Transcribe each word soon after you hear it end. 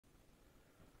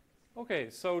Okay,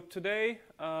 so today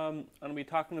I'm going to be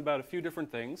talking about a few different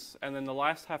things, and then the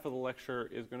last half of the lecture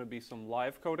is going to be some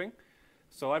live coding.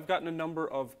 So I've gotten a number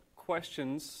of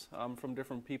questions from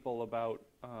different people about,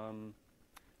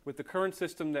 with the current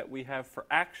system that we have for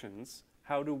actions,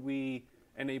 how do we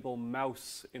enable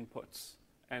mouse inputs?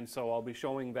 And so I'll be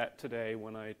showing that today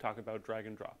when I talk about drag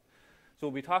and drop. So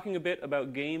we'll be talking a bit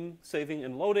about game saving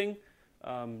and loading,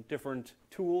 different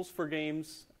tools for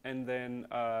games, and then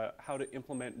how to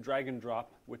implement drag and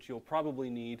drop, which you'll probably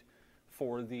need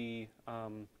for the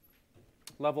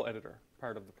level editor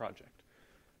part of the project.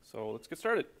 So let's get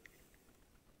started.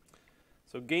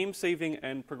 So game saving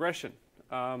and progression.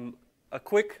 A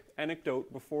quick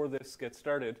anecdote before this gets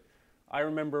started. I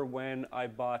remember when I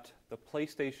bought the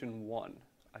PlayStation 1.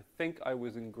 I think I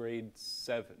was in grade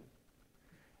 7.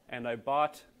 And I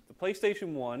bought the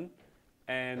PlayStation 1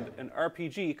 and an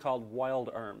RPG called Wild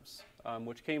Arms,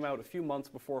 which came out a few months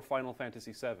before Final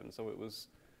Fantasy VII. So it was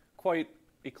quite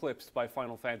eclipsed by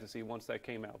Final Fantasy once that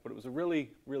came out. But it was a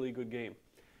really, really good game.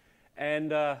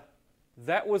 And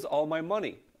that was all my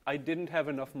money. I didn't have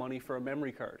enough money for a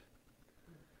memory card.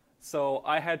 So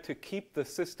I had to keep the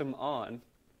system on.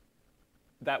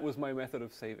 That was my method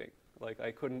of saving. Like,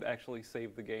 I couldn't actually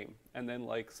save the game. And then,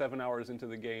 like, 7 hours into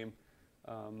the game,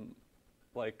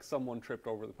 like, someone tripped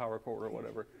over the power cord or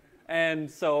whatever. And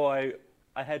so I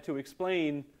had to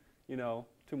explain, you know,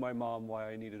 to my mom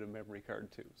why I needed a memory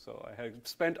card too. So I had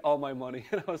spent all my money,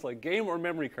 and I was like, game or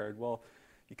memory card? Well,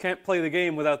 you can't play the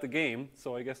game without the game,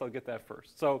 so I guess I'll get that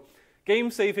first. So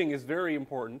game saving is very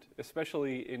important,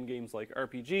 especially in games like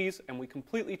RPGs, and we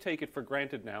completely take it for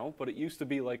granted now, but it used to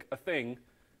be like a thing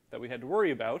that we had to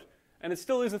worry about. And it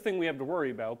still is a thing we have to worry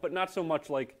about, but not so much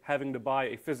like having to buy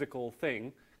a physical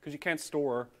thing, because you can't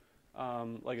store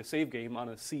like a save game on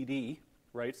a CD,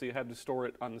 right? So you had to store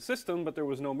it on the system, but there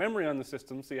was no memory on the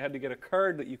system, so you had to get a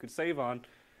card that you could save on.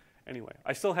 Anyway,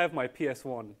 I still have my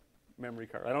PS1 memory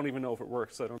card. I don't even know if it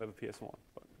works, so I don't have a PS1.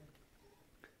 But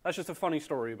that's just a funny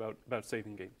story about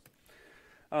saving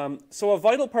games. So a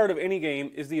vital part of any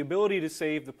game is the ability to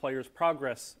save the player's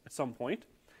progress at some point.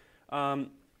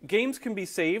 Games can be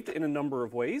saved in a number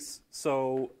of ways.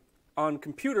 So on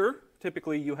computer,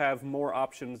 typically you have more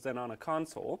options than on a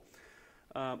console.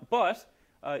 But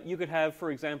you could have, for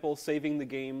example, saving the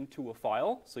game to a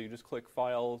file. So you just click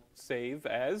File, Save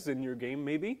As in your game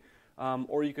maybe.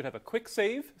 Or you could have a quick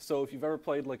save. So if you've ever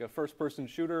played like a first-person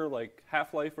shooter like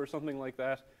Half-Life or something like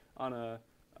that on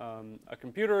a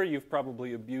computer, you've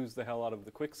probably abused the hell out of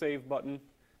the quick save button.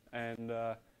 And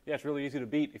yeah, it's really easy to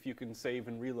beat if you can save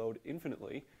and reload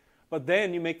infinitely. But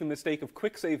then you make the mistake of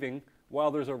quick saving while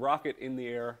there's a rocket in the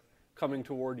air coming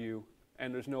toward you,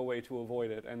 and there's no way to avoid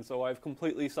it. And so I've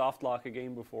completely soft locked a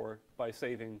game before by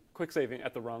quick saving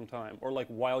at the wrong time, or like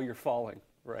while you're falling,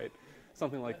 right?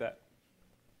 Something like that.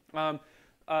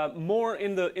 More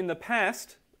in the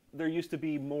past, there used to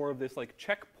be more of this like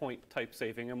checkpoint type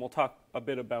saving, and we'll talk a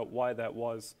bit about why that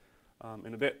was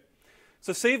in a bit.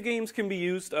 So save games can be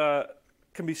used,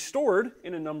 can be stored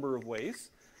in a number of ways.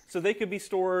 So they could be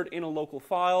stored in a local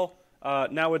file.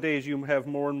 Nowadays, you have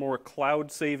more and more cloud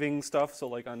saving stuff. So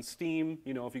like on Steam,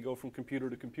 you know, if you go from computer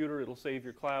to computer, it'll save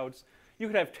your clouds. You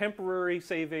could have temporary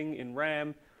saving in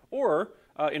RAM, or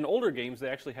in older games, they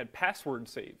actually had password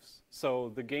saves.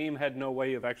 So the game had no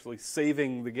way of actually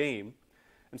saving the game.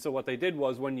 And so what they did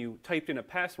was when you typed in a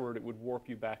password, it would warp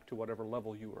you back to whatever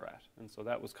level you were at. And so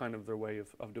that was kind of their way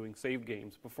of doing save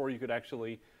games before you could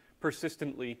actually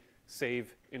persistently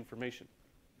save information.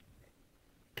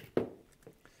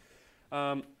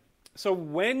 So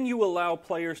when you allow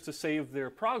players to save their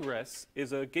progress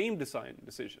is a game design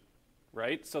decision,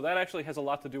 right? So that actually has a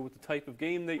lot to do with the type of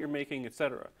game that you're making,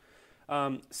 etc.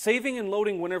 Saving and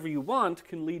loading whenever you want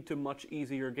can lead to much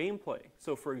easier gameplay.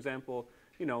 So for example,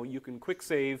 you know, you can quick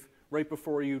save right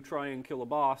before you try and kill a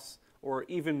boss, or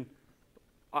even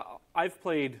I've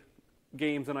played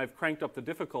games and I've cranked up the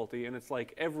difficulty, and it's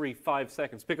like every 5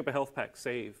 seconds, pick up a health pack,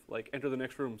 save, like enter the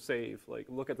next room, save, like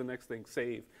look at the next thing,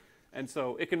 save. And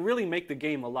so it can really make the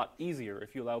game a lot easier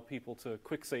if you allow people to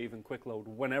quick save and quick load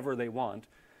whenever they want.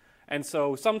 And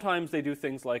so sometimes they do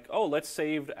things like, oh, let's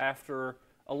save after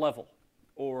a level,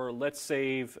 or let's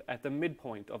save at the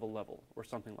midpoint of a level, or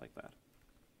something like that.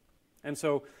 And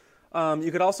so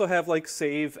you could also have like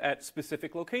save at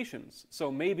specific locations. So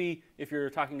maybe if you're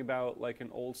talking about like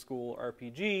an old school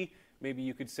RPG, maybe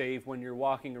you could save when you're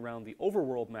walking around the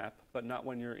overworld map, but not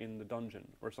when you're in the dungeon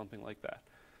or something like that.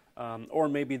 Or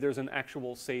maybe there's an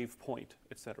actual save point,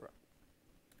 etc.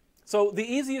 So the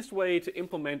easiest way to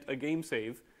implement a game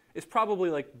save is probably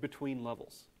like between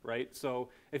levels, right? So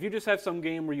if you just have some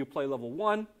game where you play level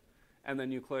 1 and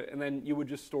then you would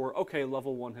just store, okay,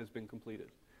 level 1 has been completed.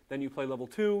 Then you play level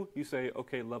 2, you say,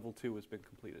 okay, level 2 has been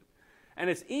completed. And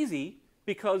it's easy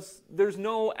because there's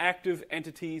no active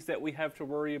entities that we have to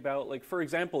worry about. Like, for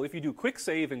example, if you do quick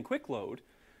save and quick load,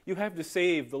 you have to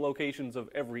save the locations of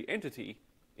every entity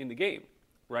in the game,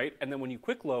 right? And then when you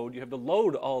quick load, you have to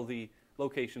load all the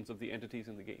locations of the entities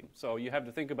in the game. So you have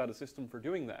to think about a system for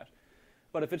doing that.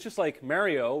 But if it's just like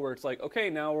Mario, where it's like, okay,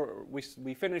 now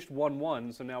we finished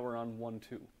 1-1, so now we're on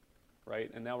 1-2,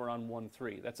 right? And now we're on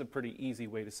 1-3. That's a pretty easy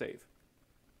way to save.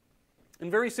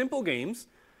 In very simple games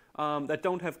that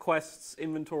don't have quests,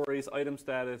 inventories, item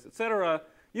status, etc.,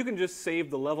 you can just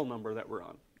save the level number that we're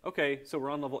on. Okay, so we're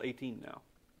on level 18 now,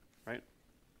 right?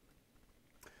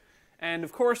 And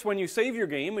of course, when you save your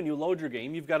game and you load your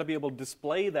game, you've got to be able to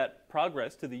display that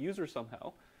progress to the user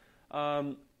somehow,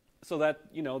 so that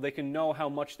they can know how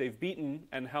much they've beaten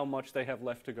and how much they have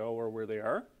left to go or where they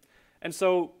are. And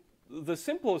so the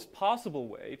simplest possible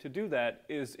way to do that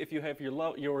is if you have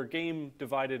your game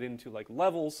divided into like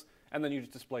levels, and then you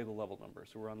just display the level number.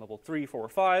 So we're on level 3, 4,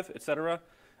 5, etc.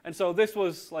 And so this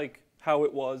was like how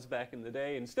it was back in the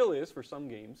day, and still is for some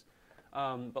games.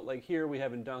 But like here we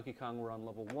have in Donkey Kong, we're on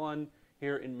level 1.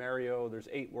 Here in Mario, there's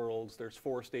 8 worlds. There's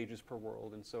 4 stages per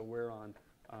world, and so we're on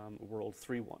world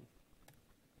 3-1.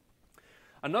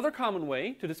 Another common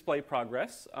way to display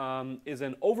progress is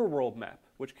an overworld map,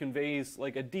 which conveys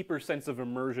like a deeper sense of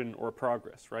immersion or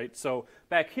progress, right? So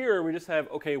back here, we just have,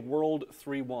 okay, world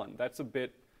 3-1. That's a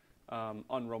bit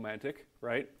unromantic,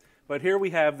 right? But here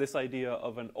we have this idea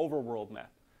of an overworld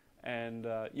map. And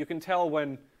you can tell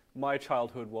when my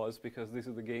childhood was, because these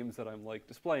are the games that I'm like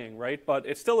displaying, right? But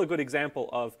it's still a good example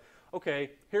of,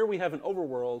 okay, here we have an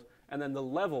overworld, and then the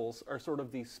levels are sort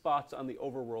of these spots on the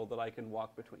overworld that I can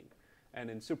walk between. And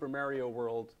in Super Mario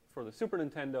World for the Super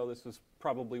Nintendo, this was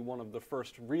probably one of the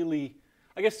first really,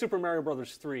 I guess Super Mario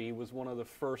Bros. 3 was one of the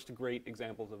first great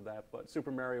examples of that, but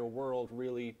Super Mario World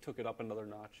really took it up another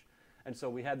notch. And so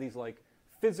we had these like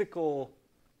physical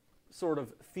sort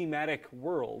of thematic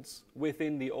worlds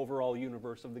within the overall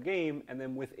universe of the game, and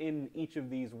then within each of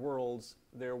these worlds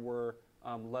there were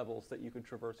levels that you could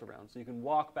traverse around. So you can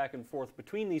walk back and forth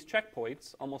between these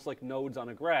checkpoints, almost like nodes on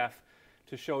a graph,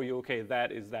 to show you, okay,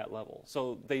 that is that level.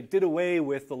 So they did away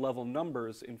with the level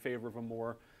numbers in favor of a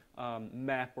more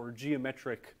map or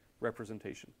geometric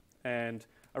representation. And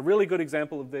a really good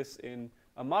example of this in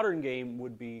a modern game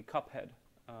would be Cuphead.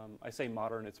 I say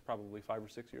modern, it's probably 5 or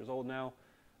 6 years old now.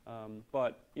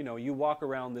 But you walk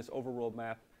around this overworld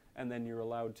map, and then you're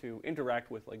allowed to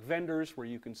interact with like vendors where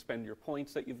you can spend your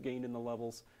points that you've gained in the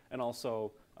levels, and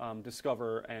also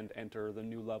discover and enter the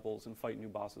new levels and fight new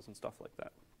bosses and stuff like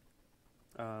that.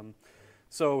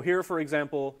 So here, for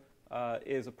example,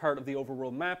 is a part of the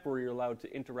overworld map where you're allowed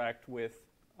to interact with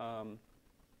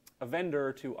a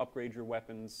vendor to upgrade your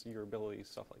weapons, your abilities,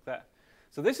 stuff like that.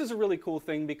 So this is a really cool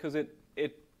thing because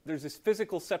there's this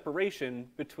physical separation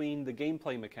between the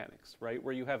gameplay mechanics, right?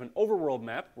 Where you have an overworld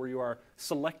map where you are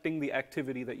selecting the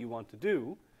activity that you want to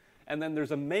do, and then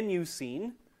there's a menu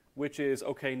scene, which is,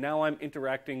 okay, now I'm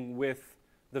interacting with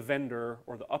the vendor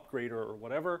or the upgrader or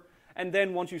whatever, and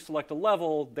then once you select a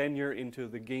level, then you're into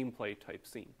the gameplay type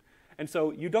scene. And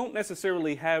so you don't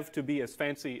necessarily have to be as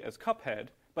fancy as Cuphead,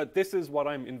 but this is what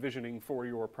I'm envisioning for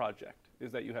your project,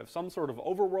 is that you have some sort of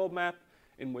overworld map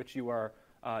in which you are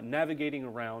navigating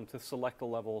around to select the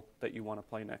level that you want to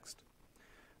play next.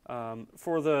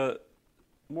 For the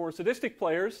more sadistic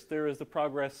players, there is the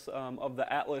progress of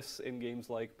the atlas in games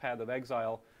like Path of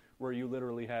Exile, where you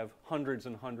literally have hundreds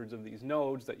and hundreds of these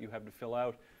nodes that you have to fill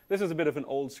out. This is a bit of an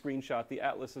old screenshot. The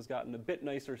atlas has gotten a bit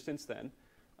nicer since then.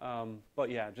 But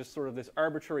yeah, just sort of this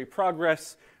arbitrary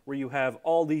progress where you have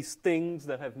all these things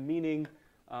that have meaning.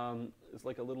 It's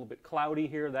like a little bit cloudy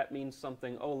here. That means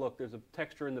something. Oh, look, there's a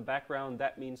texture in the background.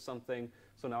 That means something.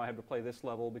 So now I have to play this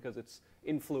level because it's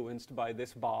influenced by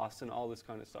this boss and all this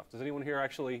kind of stuff. Does anyone here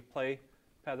actually play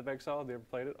Path of Exile? Have you ever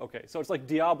played it? Okay, so it's like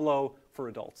Diablo for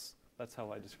adults. That's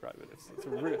how I describe it.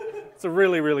 It's a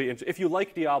really, really interesting. If you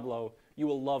like Diablo, you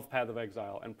will love Path of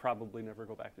Exile and probably never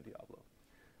go back to Diablo.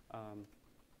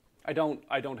 I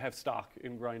don't have stock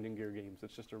in grinding gear games.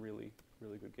 It's just a really,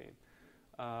 really good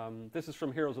game. This is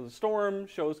from Heroes of the Storm.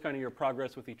 Shows kind of your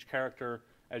progress with each character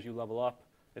as you level up,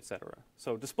 etc.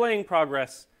 So displaying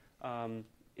progress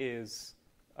is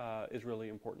really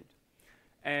important.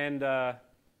 And yeah,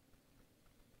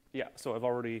 so I've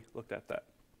already looked at that.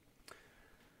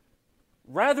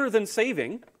 Rather than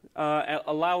saving,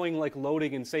 allowing like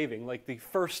loading and saving, like the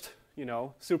first,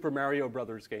 Super Mario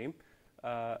Brothers game,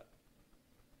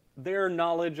 their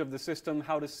knowledge of the system,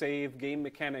 how to save, game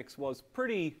mechanics was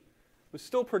pretty was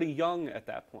still pretty young at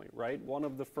that point, right? One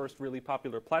of the first really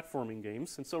popular platforming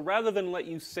games. And so rather than let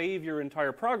you save your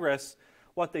entire progress,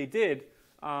 what they did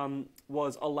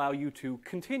was allow you to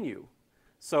continue.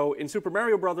 So in Super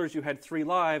Mario Brothers, you had 3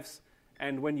 lives,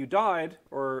 and when you died,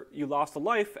 or you lost a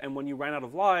life, and when you ran out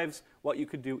of lives, what you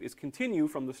could do is continue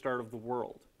from the start of the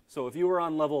world. So if you were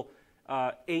on level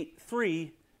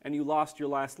 8-3 and you lost your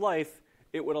last life,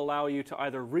 it would allow you to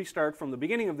either restart from the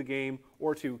beginning of the game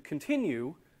or to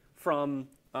continue from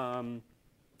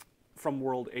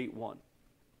world 8-1,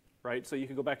 right? So you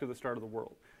can go back to the start of the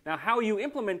world. Now, how you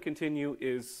implement continue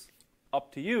is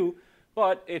up to you,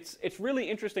 but it's really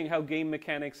interesting how game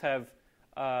mechanics have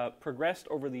progressed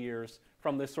over the years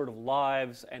from this sort of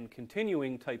lives and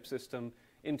continuing type system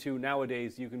into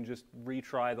nowadays you can just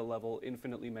retry the level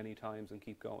infinitely many times and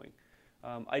keep going.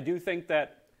 I do think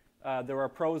that there are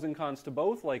pros and cons to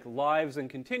both, like lives and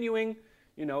continuing.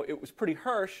 You know, it was pretty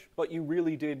harsh, but you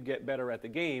really did get better at the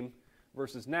game,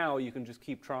 versus now you can just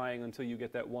keep trying until you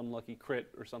get that one lucky crit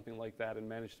or something like that and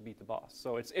manage to beat the boss.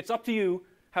 So it's up to you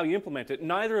how you implement it.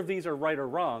 Neither of these are right or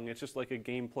wrong. It's just like a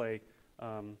gameplay,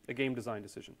 a game design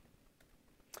decision.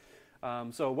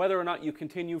 So whether or not you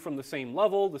continue from the same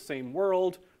level, the same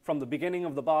world, from the beginning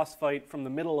of the boss fight, from the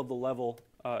middle of the level,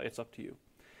 it's up to you.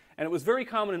 And it was very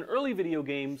common in early video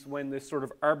games when this sort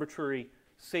of arbitrary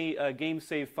game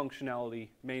save functionality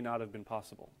may not have been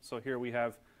possible. So here we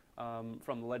have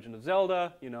from The Legend of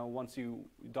Zelda, you know, once you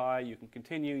die, you can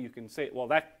continue, you can save. Well,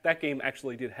 that game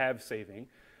actually did have saving,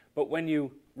 but when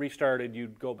you restarted,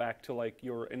 you'd go back to like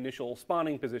your initial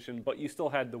spawning position, but you still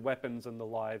had the weapons and the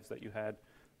lives that you had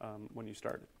when you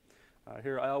started.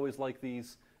 Here, I always like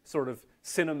these sort of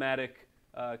cinematic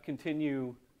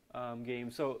continue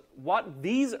games. So what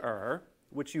these are,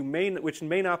 which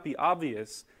may not be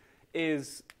obvious,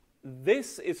 is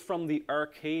this is from the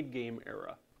arcade game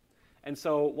era. And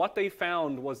so what they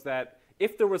found was that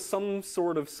if there was some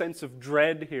sort of sense of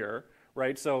dread here,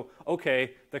 right? So,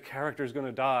 okay, the character's going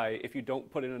to die if you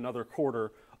don't put in another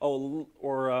quarter. Oh,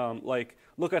 or like,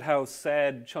 look at how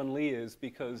sad Chun-Li is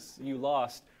because you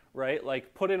lost, right?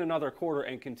 Like, put in another quarter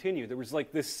and continue. There was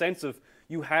like this sense of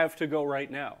you have to go right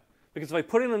now. Because if I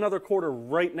put in another quarter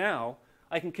right now,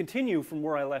 I can continue from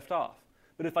where I left off.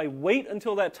 But if I wait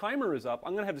until that timer is up,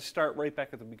 I'm going to have to start right back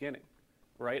at the beginning,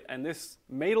 right? And this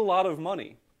made a lot of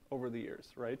money over the years,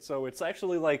 right? So it's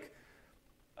actually like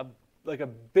a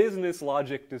business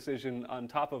logic decision on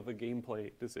top of a gameplay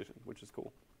decision, which is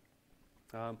cool.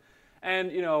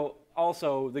 And you know,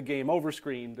 also the game over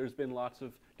screen. There's been lots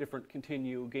of different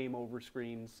continue game over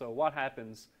screens. So what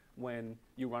happens when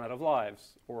you run out of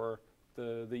lives, or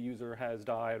the user has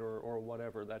died, or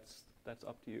whatever? That's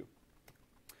up to you.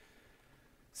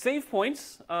 Save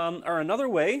points are another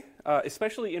way,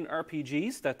 especially in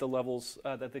RPGs, that the levels,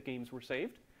 that the games were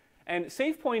saved. And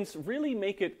save points really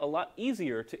make it a lot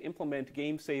easier to implement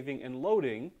game saving and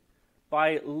loading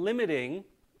by limiting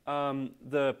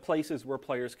the places where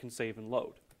players can save and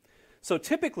load. So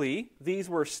typically, these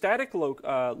were static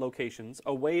locations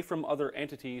away from other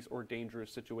entities or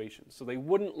dangerous situations. So they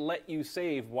wouldn't let you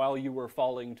save while you were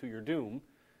falling to your doom,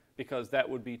 because that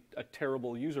would be a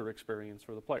terrible user experience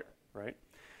for the player, right?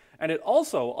 And it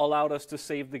also allowed us to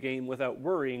save the game without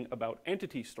worrying about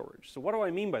entity storage. So what do I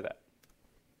mean by that?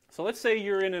 So let's say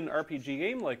you're in an RPG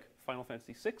game like Final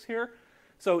Fantasy VI here.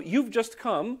 So you've just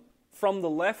come from the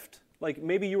left, like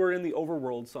maybe you were in the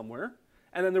overworld somewhere,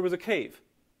 and then there was a cave.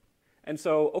 And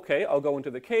so, okay, I'll go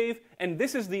into the cave, and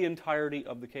this is the entirety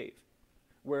of the cave,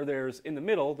 where in the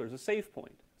middle, there's a save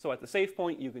point. So at the save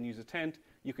point, you can use a tent,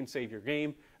 you can save your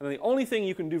game, and then the only thing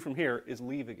you can do from here is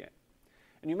leave again.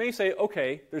 And you may say,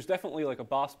 okay, there's definitely like a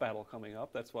boss battle coming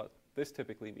up. That's what this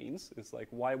typically means. It's like,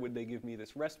 why would they give me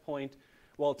this rest point?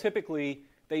 Well, typically,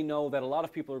 they know that a lot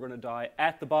of people are going to die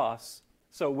at the boss.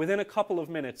 So within a couple of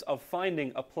minutes of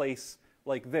finding a place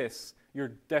like this,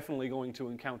 you're definitely going to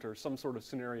encounter some sort of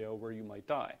scenario where you might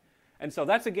die. And so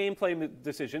that's a gameplay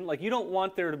decision. Like, you don't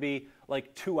want there to be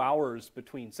like 2 hours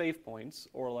between save points,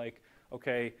 or like,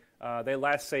 okay, they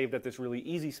last saved at this really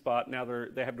easy spot, now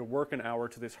they have to work an hour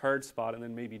to this hard spot and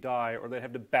then maybe die, or they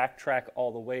have to backtrack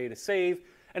all the way to save.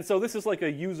 And so this is like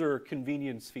a user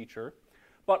convenience feature.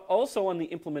 But also on the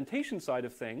implementation side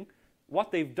of thing,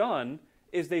 what they've done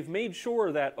is they've made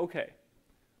sure that, okay,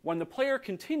 when the player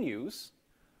continues,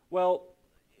 well,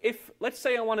 let's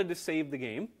say I wanted to save the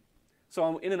game, so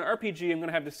I'm in an RPG, I'm going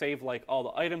to have to save like all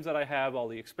the items that I have, all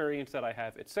the experience that I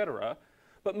have, etc.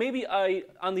 But maybe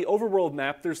on the overworld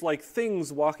map, there's like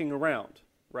things walking around,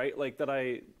 right? Like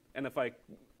and if I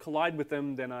collide with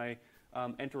them, then I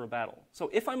enter a battle. So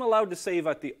if I'm allowed to save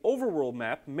at the overworld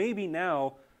map, maybe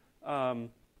now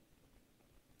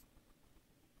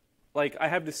like I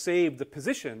have to save the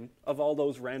position of all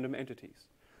those random entities.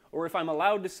 Or if I'm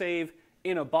allowed to save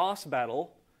in a boss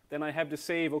battle, then I have to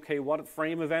save, okay, what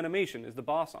frame of animation is the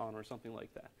boss on or something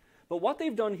like that. But what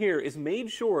they've done here is made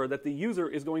sure that the user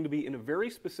is going to be in a very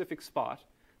specific spot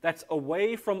that's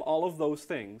away from all of those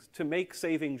things to make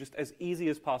saving just as easy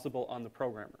as possible on the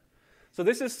programmer. So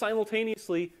this is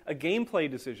simultaneously a gameplay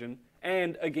decision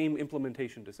and a game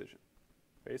implementation decision.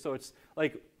 Okay, so it's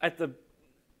like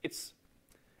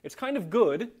it's kind of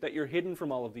good that you're hidden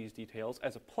from all of these details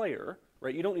as a player,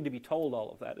 right? You don't need to be told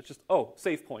all of that. It's just, oh,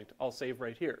 save point, I'll save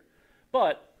right here.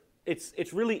 But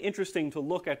it's really interesting to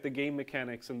look at the game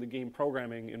mechanics and the game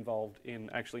programming involved in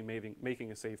actually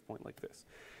making a save point like this.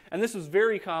 And this was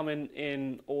very common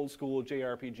in old school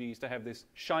JRPGs to have this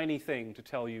shiny thing to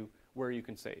tell you where you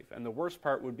can save. And the worst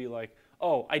part would be like,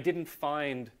 oh, I didn't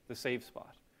find the save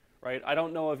spot, right? I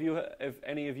don't know if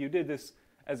any of you did this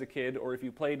as a kid or if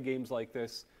you played games like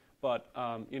this, but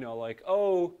you know, like,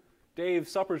 oh, Dave,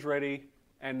 supper's ready.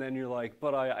 And then you're like,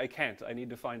 but I can't. I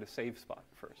need to find a save spot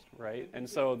first, right? And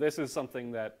so this is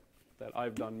something that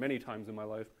I've done many times in my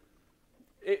life.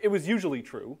 It was usually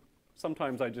true.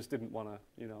 Sometimes I just didn't want to,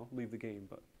 you know, leave the game.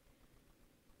 But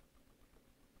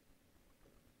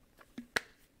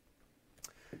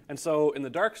and so in the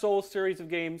Dark Souls series of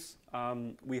games,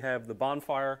 we have the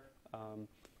bonfire.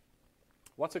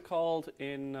 What's it called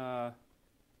in the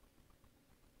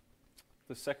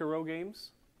Sekiro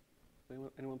games?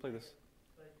 Anyone play this?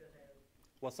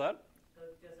 What's that?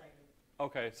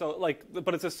 Okay, so like,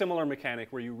 but it's a similar mechanic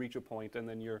where you reach a point and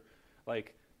then you're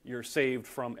saved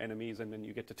from enemies and then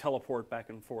you get to teleport back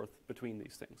and forth between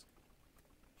these things.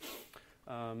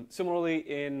 Similarly,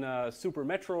 in Super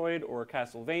Metroid or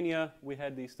Castlevania, we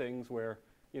had these things where,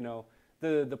 you know,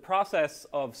 the process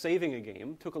of saving a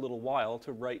game took a little while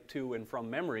to write to and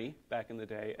from memory back in the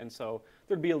day, and so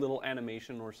there'd be a little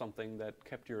animation or something that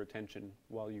kept your attention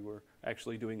while you were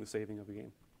actually doing the saving of a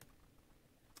game.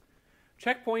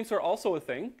 Checkpoints are also a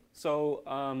thing,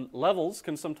 so levels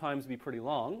can sometimes be pretty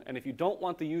long, and if you don't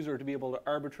want the user to be able to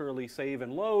arbitrarily save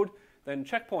and load, then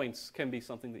checkpoints can be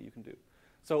something that you can do.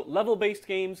 So level-based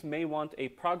games may want a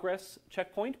progress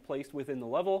checkpoint placed within the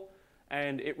level,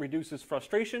 and it reduces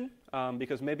frustration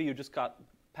because maybe you just got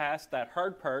past that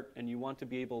hard part and you want to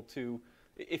be able to,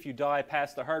 if you die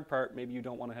past the hard part, maybe you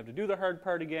don't want to have to do the hard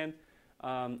part again,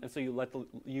 and so you let the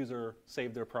user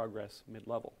save their progress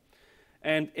mid-level.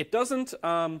 And it doesn't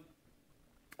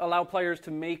allow players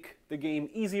to make the game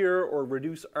easier or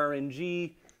reduce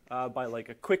RNG by like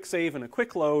a quick save and a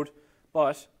quick load,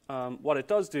 but what it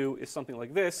does do is something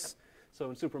like this. So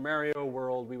in Super Mario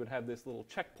World, we would have this little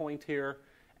checkpoint here,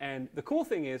 and the cool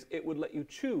thing is it would let you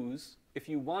choose if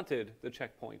you wanted the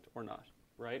checkpoint or not,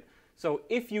 right? So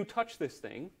if you touch this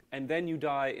thing and then you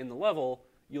die in the level,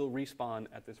 you'll respawn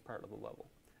at this part of the level.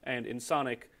 And in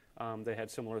Sonic, they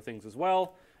had similar things as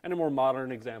well. And a more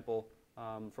modern example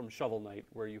from Shovel Knight,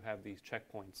 where you have these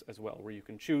checkpoints as well, where you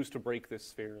can choose to break this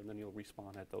sphere and then you'll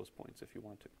respawn at those points if you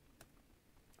want to.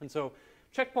 And so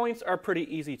checkpoints are pretty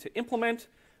easy to implement.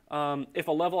 If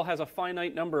a level has a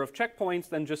finite number of checkpoints,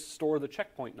 then just store the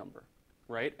checkpoint number,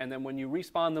 right? And then when you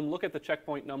respawn them, look at the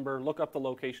checkpoint number, look up the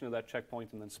location of that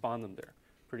checkpoint, and then spawn them there.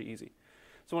 Pretty easy.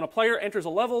 So when a player enters a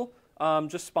level,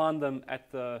 just spawn them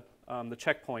at the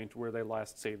checkpoint where they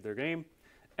last saved their game,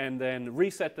 and then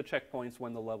reset the checkpoints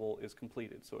when the level is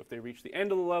completed. So if they reach the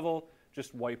end of the level,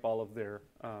 just wipe all of their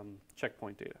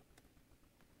checkpoint data.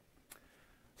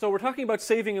 So we're talking about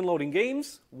saving and loading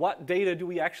games. What data do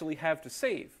we actually have to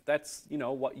save? That's, you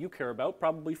know, what you care about,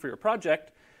 probably for your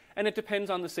project, and it depends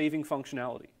on the saving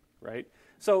functionality, right?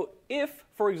 So if,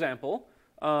 for example,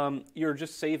 you're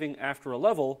just saving after a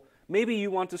level, maybe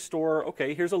you want to store,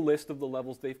 okay, here's a list of the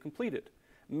levels they've completed.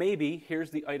 Maybe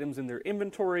here's the items in their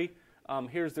inventory,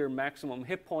 here's their maximum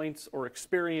hit points or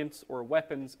experience or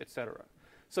weapons, etc.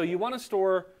 So you want to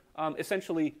store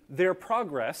essentially their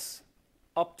progress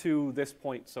up to this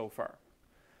point so far.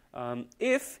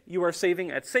 If you are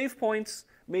saving at save points,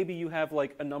 maybe you have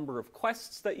like a number of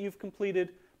quests that you've completed,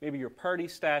 maybe your party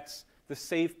stats, the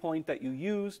save point that you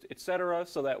used, etc.,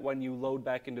 so that when you load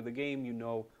back into the game, you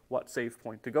know what save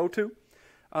point to go to.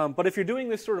 But if you're doing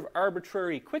this sort of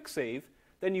arbitrary quick save,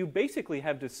 then you basically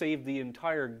have to save the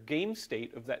entire game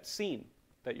state of that scene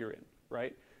that you're in,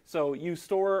 right? So you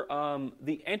store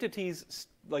the entities,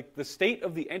 like the state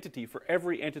of the entity for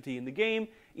every entity in the game,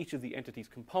 each of the entity's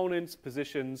components,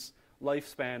 positions,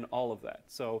 lifespan, all of that.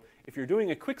 So if you're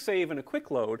doing a quick save and a quick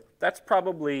load, that's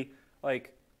probably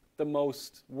like the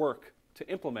most work to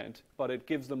implement, but it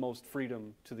gives the most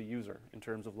freedom to the user in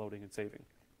terms of loading and saving.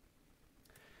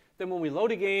 Then when we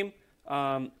load a game,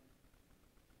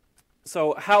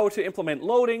 So how to implement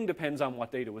loading depends on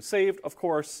what data was saved, of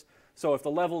course. So if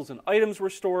the levels and items were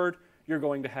stored, you're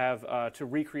going to have to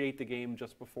recreate the game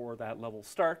just before that level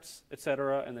starts,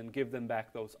 etc., and then give them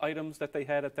back those items that they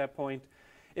had at that point.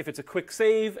 If it's a quick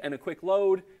save and a quick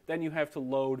load, then you have to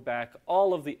load back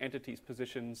all of the entity's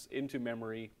positions into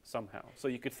memory somehow. So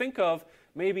you could think of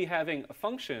maybe having a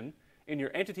function in your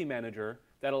entity manager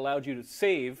that allowed you to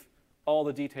save all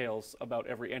the details about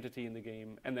every entity in the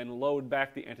game and then load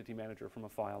back the entity manager from a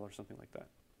file or something like that.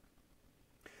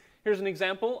 Here's an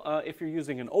example if you're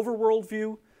using an overworld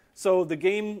view. So the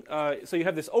game, so you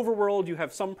have this overworld, you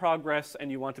have some progress, and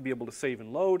you want to be able to save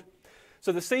and load.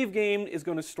 So the save game is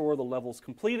going to store the levels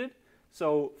completed.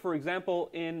 So for example,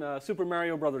 in Super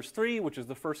Mario Bros. 3, which is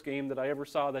the first game that I ever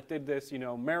saw that did this, you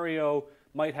know, Mario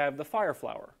might have the fire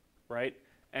flower, right?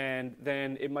 And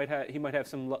then it might he might have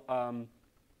some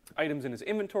items in his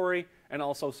inventory and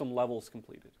also some levels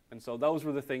completed. And so those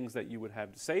were the things that you would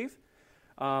have to save.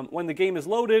 When the game is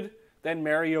loaded, then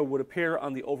Mario would appear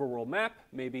on the overworld map,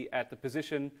 maybe at the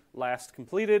position last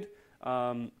completed,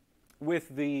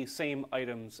 with the same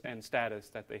items and status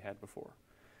that they had before.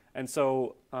 And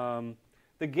so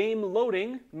the game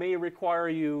loading may require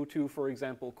you to, for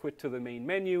example, quit to the main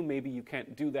menu. Maybe you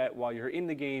can't do that while you're in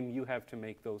the game. You have to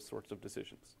make those sorts of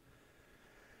decisions.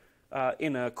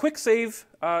 In a quick save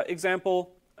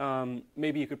example,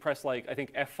 maybe you could press, like, I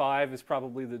think F5 is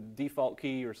probably the default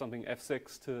key, or something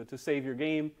F6 to save your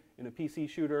game in a PC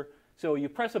shooter. So you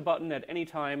press a button at any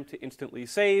time to instantly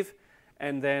save,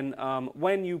 and then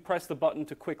when you press the button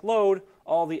to quick load,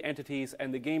 all the entities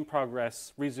and the game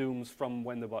progress resumes from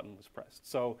when the button was pressed.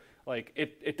 So like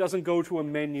it doesn't go to a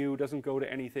menu, doesn't go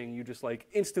to anything. You just like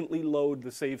instantly load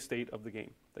the save state of the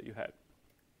game that you had.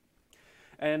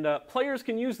 And players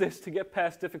can use this to get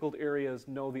past difficult areas,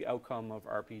 know the outcome of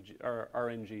RPG or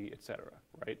RNG, etc.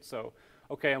 Right? So,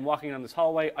 okay, I'm walking down this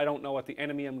hallway. I don't know what the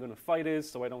enemy I'm going to fight is,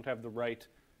 so I don't have the right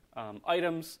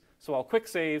items. So I'll quick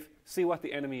save, see what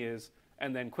the enemy is,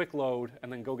 and then quick load,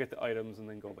 and then go get the items, and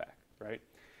then go back. Right?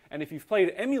 And if you've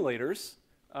played emulators,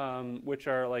 which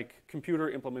are like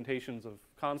computer implementations of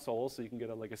consoles, so you can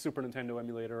get like a Super Nintendo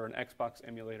emulator or an Xbox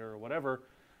emulator or whatever.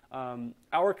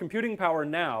 Our computing power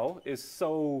now is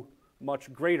so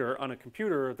much greater on a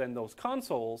computer than those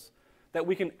consoles that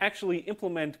we can actually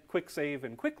implement quick save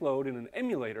and quick load in an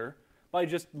emulator by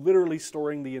just literally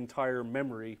storing the entire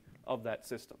memory of that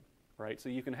system, right? So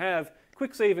you can have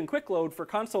quick save and quick load for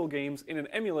console games in an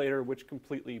emulator, which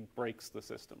completely breaks the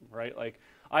system, right? Like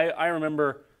I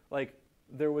remember, like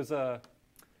I was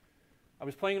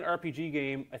playing an RPG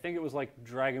game. I think it was like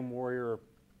Dragon Warrior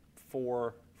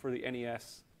 4 for the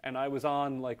NES. And I was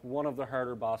on like one of the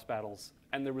harder boss battles,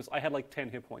 and I had like 10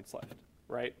 hit points left,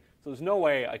 right? So there's no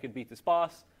way I could beat this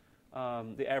boss.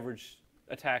 The average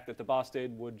attack that the boss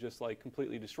did would just like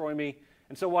completely destroy me.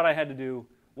 And so what I had to do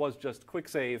was just quick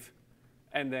save,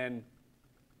 and then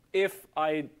if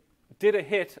I did a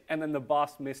hit and then the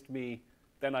boss missed me,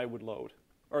 then I would load,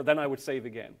 or then I would save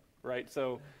again, right?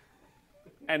 So,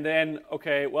 and then,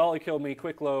 okay, well, he killed me,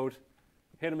 quick load,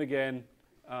 hit him again.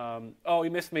 Oh, he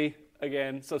missed me.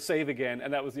 Again, so save again,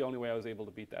 and that was the only way I was able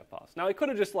to beat that boss. Now, I could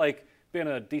have just like been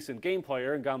a decent game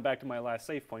player and gone back to my last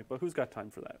save point, but who's got time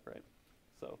for that, right?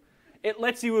 So it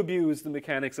lets you abuse the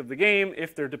mechanics of the game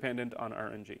if they're dependent on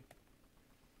RNG.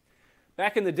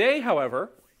 Back in the day, however,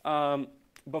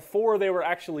 before they were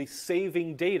actually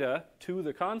saving data to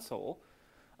the console,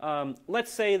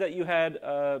 let's say that you had,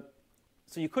 so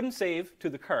you couldn't save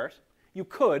to the cart. You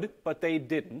could, but they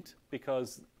didn't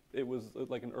because it was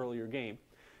like an earlier game.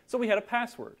 So we had a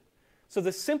password. So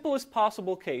the simplest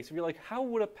possible case, if you're like, how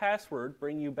would a password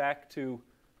bring you back to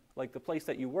like the place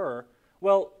that you were?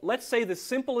 Well, let's say the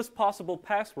simplest possible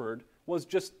password was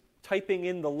just typing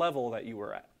in the level that you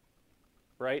were at,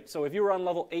 right? So if you were on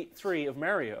level 8.3 of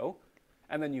Mario,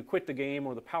 and then you quit the game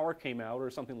or the power came out or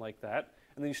something like that,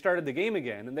 and then you started the game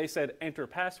again, and they said enter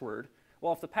password,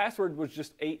 well, if the password was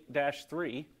just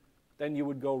 8-3, then you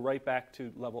would go right back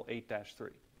to level 8-3.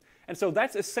 And so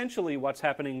that's essentially what's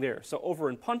happening there. So over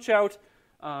in Punch-Out,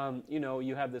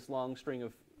 you have this long string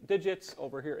of digits.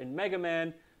 Over here in Mega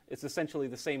Man, it's essentially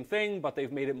the same thing, but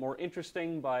they've made it more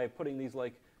interesting by putting these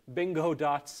like bingo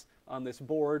dots on this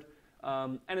board.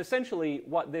 And essentially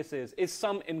what this is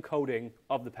some encoding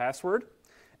of the password.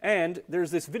 And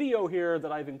there's this video here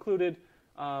that I've included,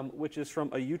 which is from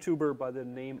a YouTuber by the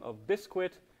name of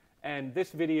Biscuit. And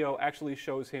this video actually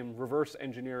shows him reverse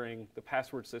engineering the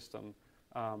password system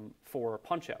for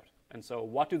Punch-Out. And so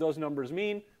what do those numbers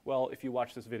mean? Well, if you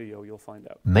watch this video, you'll find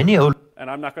out. And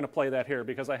I'm not going to play that here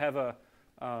because I have a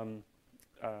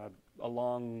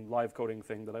long live coding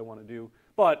thing that I want to do.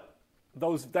 But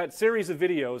that series of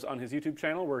videos on his YouTube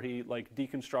channel where he like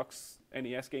deconstructs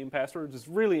NES game passwords is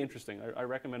really interesting. I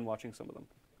recommend watching some of them.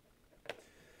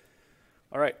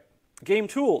 All right, game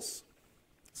tools.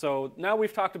 So now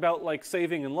we've talked about like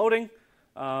saving and loading.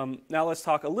 Now let's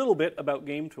talk a little bit about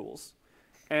game tools.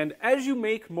 And as you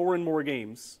make more and more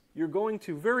games, you're going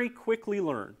to very quickly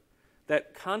learn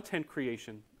that content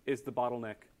creation is the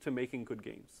bottleneck to making good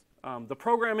games. The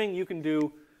programming you can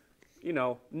do, you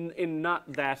know, in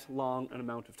not that long an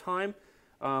amount of time,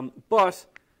 but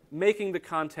making the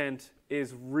content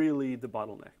is really the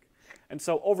bottleneck. And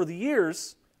so over the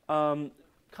years,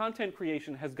 content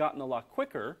creation has gotten a lot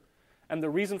quicker, and the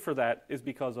reason for that is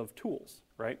because of tools,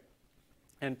 right?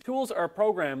 And tools are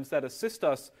programs that assist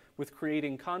us with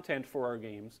creating content for our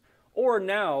games, or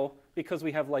now, because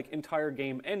we have like entire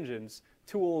game engines,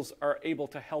 tools are able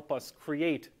to help us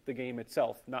create the game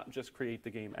itself, not just create the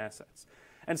game assets.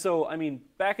 And so, I mean,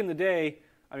 back in the day,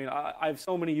 I mean, I have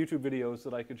so many YouTube videos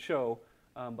that I could show,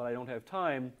 but I don't have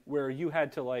time, where you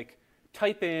had to like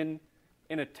type in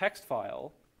a text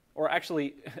file, or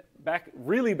actually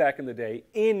really back in the day,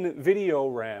 in video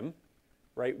RAM,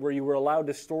 right, where you were allowed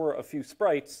to store a few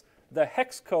sprites, the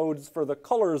hex codes for the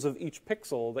colors of each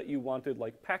pixel that you wanted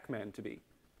like Pac-Man to be,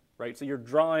 right? So you're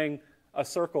drawing a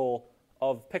circle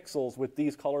of pixels with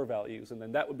these color values, and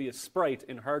then that would be a sprite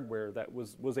in hardware that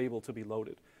was able to be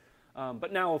loaded.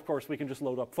 But now, of course, we can just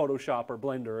load up Photoshop or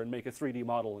Blender and make a 3D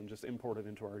model and just import it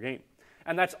into our game.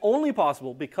 And that's only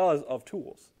possible because of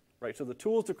tools, right? So the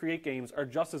tools to create games are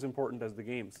just as important as the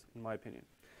games, in my opinion.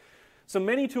 So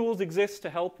many tools exist to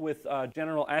help with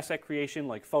general asset creation,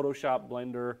 like Photoshop,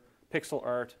 Blender, pixel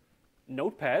art.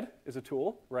 Notepad is a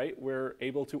tool, right? We're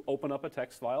able to open up a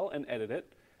text file and edit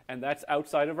it, and that's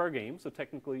outside of our game, so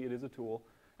technically it is a tool,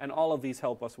 and all of these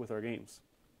help us with our games.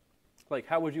 Like,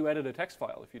 how would you edit a text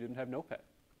file if you didn't have Notepad?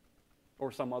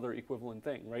 Or some other equivalent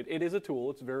thing, right? It is a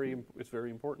tool, it's very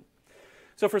important.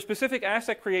 So for specific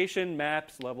asset creation,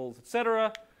 maps, levels,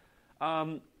 etc.,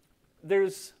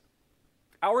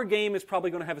 our game is probably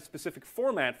going to have a specific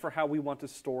format for how we want to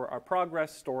store our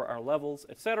progress, store our levels,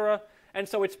 etc. And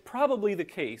so it's probably the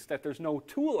case that there's no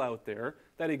tool out there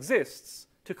that exists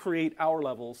to create our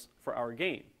levels for our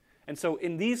game. And so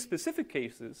in these specific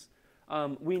cases,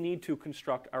 we need to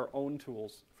construct our own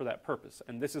tools for that purpose.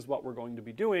 And this is what we're going to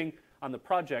be doing on the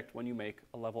project when you make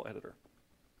a level editor.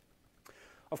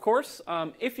 Of course,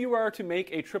 if you are to make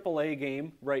a AAA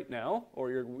game right now, or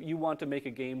you want to make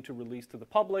a game to release to the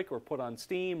public or put on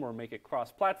Steam or make it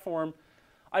cross-platform,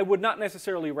 I would not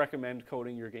necessarily recommend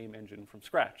coding your game engine from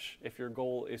scratch. If your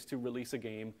goal is to release a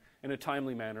game in a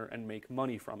timely manner and make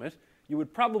money from it, you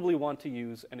would probably want to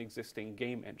use an existing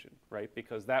game engine, right?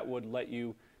 Because that would let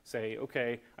you say,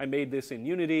 okay, I made this in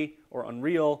Unity or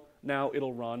Unreal, now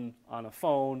it'll run on a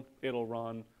phone, it'll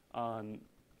run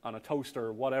on a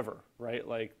toaster, whatever, right?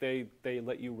 Like they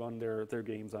let you run their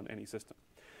games on any system.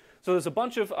 So there's a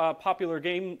bunch of popular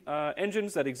game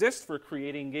engines that exist for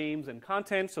creating games and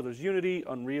content. So there's Unity,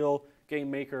 Unreal,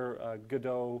 GameMaker,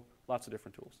 Godot, lots of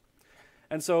different tools.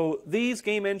 And so these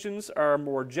game engines are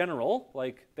more general,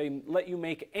 like they let you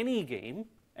make any game.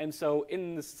 And so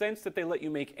in the sense that they let you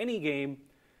make any game,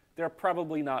 they're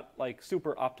probably not like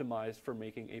super optimized for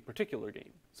making a particular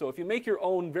game. So if you make your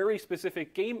own very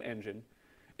specific game engine,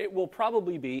 it will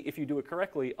probably be, if you do it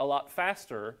correctly, a lot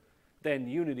faster than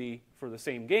Unity for the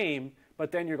same game,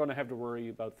 but then you're going to have to worry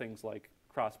about things like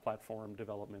cross-platform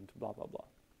development, blah, blah, blah.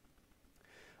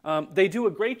 They do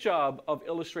a great job of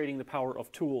illustrating the power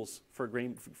of tools for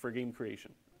game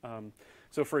creation.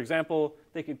 So for example,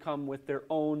 they could come with their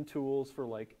own tools for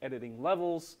like editing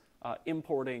levels,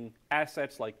 importing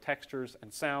assets like textures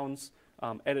and sounds,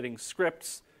 editing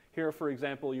scripts. Here, for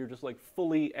example, you're just like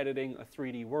fully editing a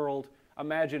 3D world.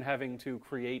 Imagine having to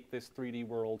create this 3D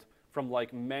world from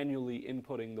like manually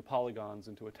inputting the polygons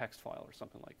into a text file or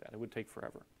something like that. It would take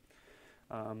forever.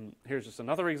 Here's just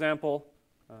another example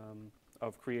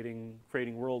of creating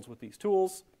worlds with these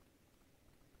tools.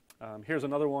 Here's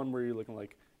another one where you can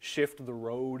like shift the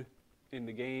road in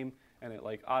the game, and it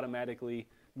like automatically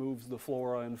moves the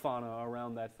flora and fauna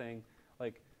around that thing.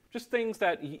 Like just things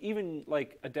that even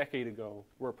like a decade ago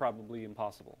were probably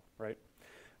impossible, right?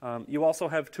 You also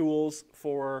have tools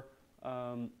for,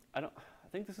 I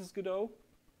think this is Godot.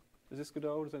 Is this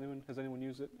Godot? Has anyone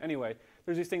used it? Anyway,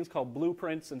 there's these things called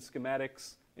blueprints and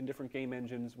schematics in different game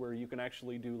engines where you can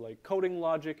actually do like coding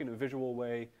logic in a visual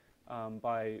way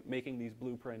by making these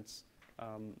blueprints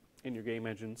in your game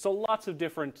engine. So lots of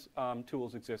different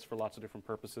tools exist for lots of different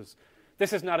purposes.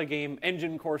 This is not a game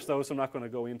engine course though, so I'm not going to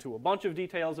go into a bunch of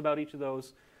details about each of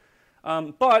those.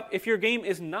 But if your game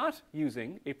is not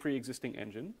using a pre-existing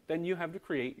engine, then you have to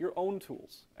create your own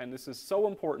tools. And this is so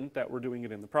important that we're doing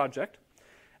it in the project.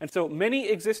 And so many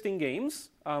existing games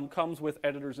comes with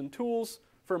editors and tools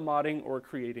for modding or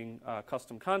creating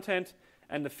custom content.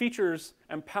 And the features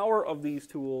and power of these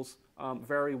tools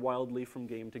vary wildly from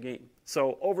game to game.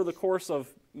 So over the course of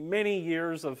many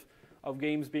years of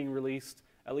games being released,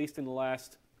 at least in the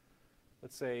last,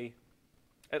 let's say,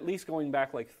 at least going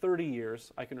back like 30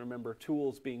 years, I can remember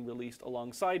tools being released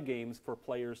alongside games for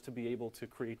players to be able to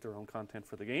create their own content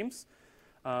for the games.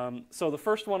 So the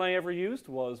first one I ever used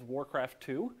was Warcraft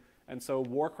 2. And so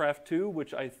Warcraft 2,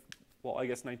 which I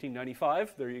guess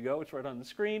 1995, there you go, it's right on the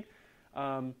screen.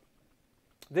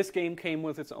 This game came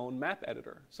with its own map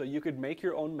editor. So you could make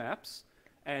your own maps,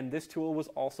 and this tool was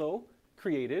also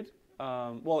created.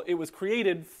 It was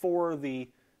created for the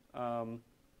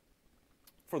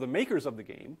makers of the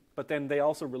game, but then they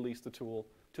also released the tool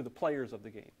to the players of the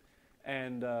game.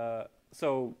 And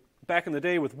so back in the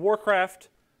day with Warcraft,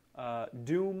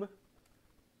 Doom,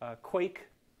 Quake,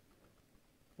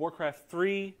 Warcraft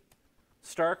 3,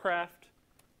 StarCraft,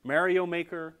 Mario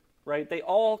Maker, right? They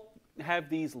all have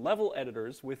these level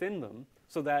editors within them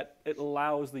so that it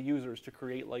allows the users to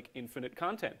create like infinite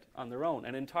content on their own.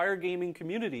 And entire gaming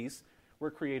communities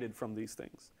were created from these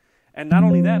things. And not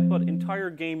only that, but entire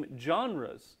game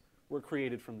genres were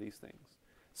created from these things.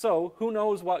 So who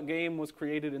knows what game was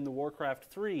created in the Warcraft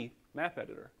 3 map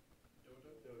editor?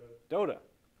 Dota.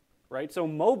 Right? So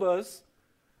MOBAs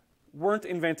weren't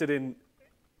invented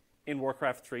in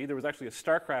Warcraft 3. There was actually a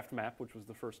StarCraft map, which was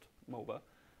the first MOBA.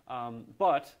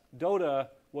 But Dota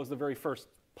was the very first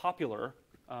popular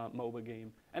MOBA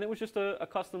game. And it was just a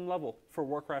custom level for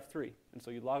Warcraft 3. And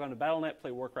so you'd log on to Battle.net,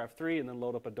 play Warcraft 3, and then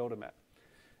load up a Dota map.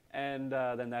 And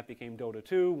then that became Dota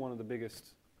 2, one of the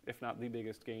biggest, if not the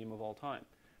biggest game of all time,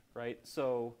 right?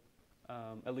 So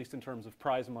at least in terms of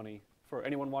prize money. For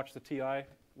anyone watch the TI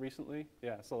recently?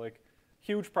 Yeah, so like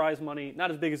huge prize money,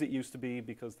 not as big as it used to be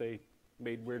because they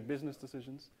made weird business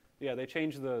decisions. Yeah, they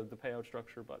changed the payout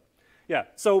structure, but yeah.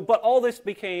 So, but all this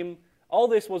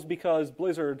was because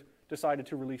Blizzard decided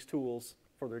to release tools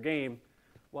for their game.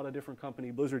 What a different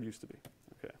company Blizzard used to be.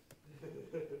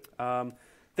 Okay.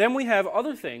 Then we have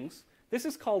other things. This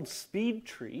is called Speed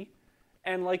Tree,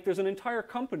 and like there's an entire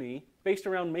company based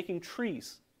around making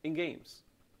trees in games,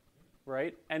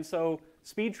 right? And so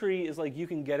Speed Tree is like you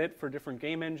can get it for different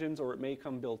game engines, or it may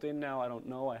come built in now. I don't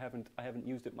know. I haven't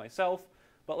used it myself,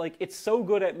 but like it's so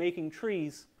good at making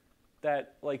trees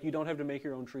that like you don't have to make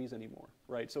your own trees anymore,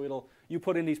 right? So you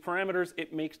put in these parameters,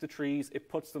 it makes the trees, it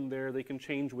puts them there. They can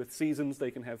change with seasons. They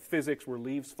can have physics where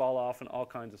leaves fall off and all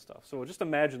kinds of stuff. So just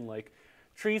imagine like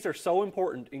trees are so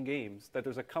important in games that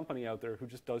there's a company out there who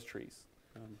just does trees,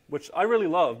 which I really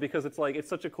love because it's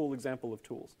such a cool example of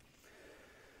tools.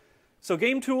 So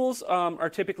game tools are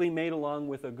typically made along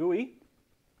with a GUI,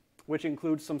 which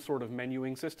includes some sort of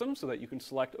menuing system so that you can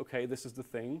select, okay, this is the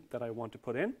thing that I want to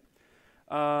put in.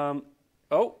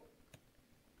 Oh,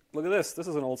 look at this. This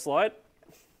is an old slide.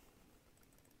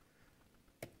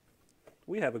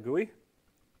 We have a GUI.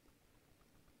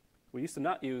 We used to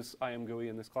not use IMGUI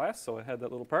in this class, so it had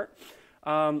that little part.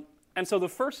 And so the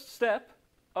first step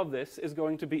of this is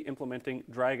going to be implementing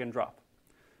drag and drop.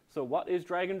 So what is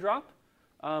drag and drop?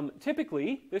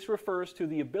 Typically, this refers to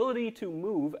the ability to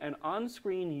move an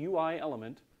on-screen UI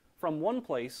element from one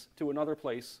place to another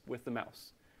place with the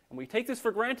mouse. And we take this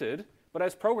for granted, but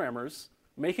as programmers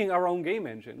making our own game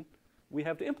engine, we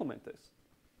have to implement this.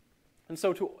 And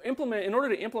so in order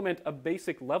to implement a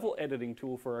basic level editing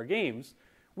tool for our games,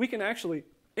 we can actually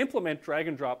implement drag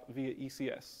and drop via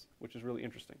ECS, which is really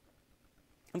interesting.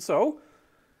 And so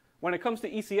when it comes to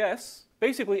ECS,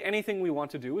 basically anything we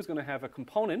want to do is going to have a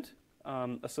component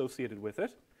associated with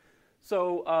it.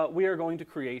 So we are going to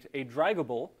create a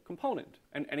draggable component.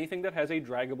 And anything that has a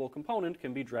draggable component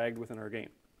can be dragged within our game.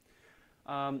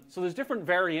 So there's different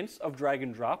variants of drag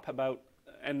and drop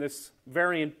and this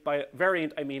variant, by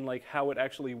variant I mean like how it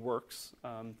actually works.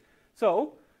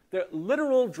 So the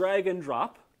literal drag and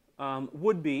drop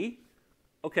would be,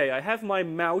 okay, I have my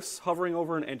mouse hovering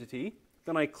over an entity,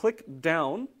 then I click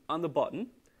down on the button,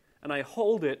 and I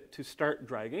hold it to start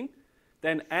dragging.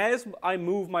 Then as I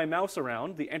move my mouse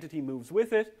around, the entity moves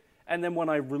with it, and then when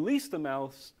I release the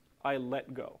mouse, I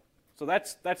let go. So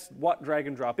that's what drag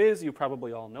and drop is. You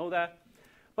probably all know that.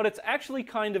 But it's actually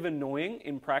kind of annoying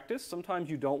in practice. Sometimes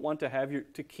you don't want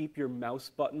to keep your mouse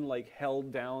button like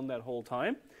held down that whole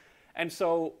time. And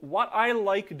so what I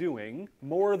like doing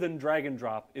more than drag and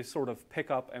drop is sort of pick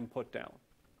up and put down.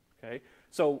 Okay?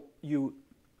 So you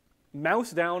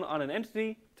mouse down on an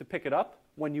entity to pick it up.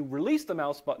 When you release the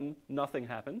mouse button, nothing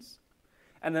happens.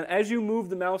 And then as you move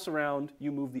the mouse around,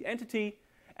 you move the entity.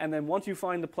 And then once you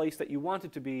find the place that you want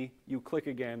it to be, you click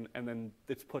again, and then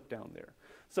it's put down there.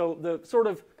 So the sort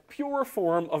of pure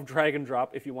form of drag and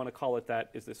drop, if you want to call it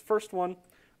that, is this first one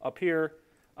up here.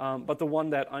 But the one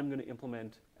that I'm going to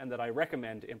implement and that I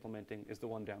recommend implementing is the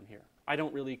one down here. I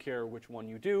don't really care which one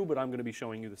you do, but I'm going to be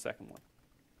showing you the second one.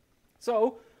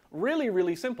 So really,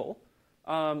 really simple.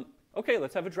 Okay,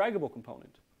 let's have a draggable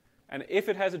component. And if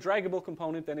it has a draggable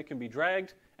component, then it can be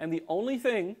dragged. And the only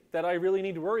thing that I really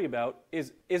need to worry about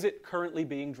is it currently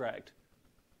being dragged?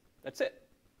 That's it.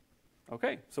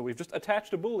 Okay, so we've just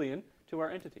attached a Boolean to our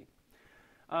entity.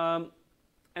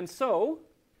 And so,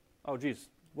 oh geez,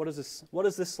 what is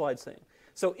this slide saying?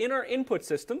 So in our input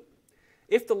system,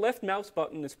 if the left mouse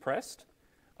button is pressed,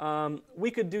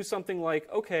 we could do something like,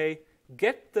 okay,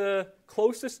 get the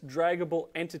closest draggable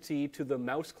entity to the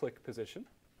mouse click position,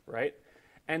 right?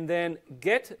 And then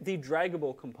get the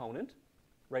draggable component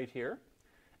right here.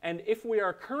 And if we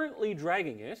are currently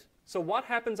dragging it, so what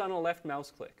happens on a left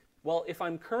mouse click? Well, if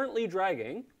I'm currently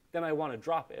dragging, then I want to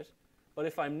drop it. But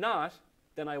if I'm not,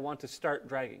 then I want to start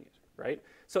dragging it, right?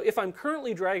 So if I'm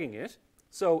currently dragging it,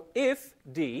 so if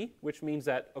D, which means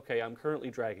that, okay, I'm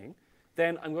currently dragging,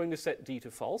 then I'm going to set D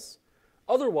to false.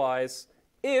 Otherwise,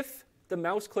 if the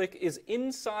mouse click is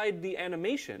inside the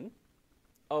animation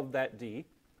of that D,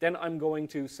 then I'm going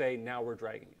to say, now we're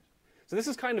dragging it. So this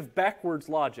is kind of backwards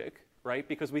logic, right?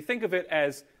 Because we think of it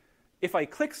as, if I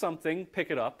click something, pick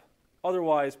it up,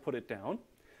 otherwise put it down.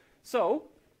 So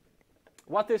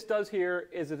what this does here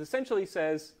is it essentially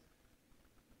says,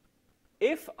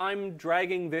 if I'm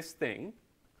dragging this thing,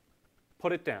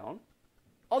 put it down.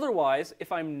 Otherwise,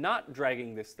 if I'm not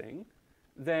dragging this thing,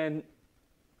 then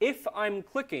if I'm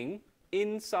clicking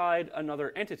inside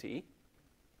another entity,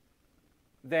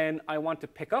 then I want to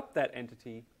pick up that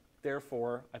entity,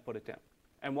 therefore I put it down.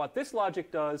 And what this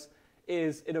logic does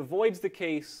is it avoids the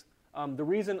case, the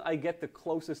reason I get the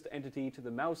closest entity to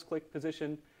the mouse click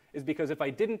position is because if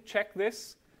I didn't check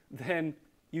this, then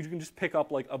you can just pick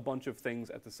up like a bunch of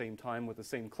things at the same time with the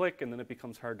same click, and then it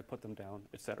becomes hard to put them down,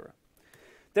 etc.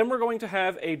 Then we're going to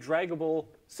have a draggable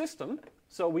system.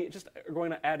 So we just are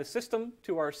going to add a system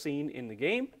to our scene in the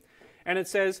game. And it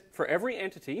says for every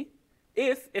entity,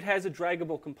 if it has a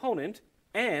draggable component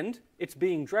and it's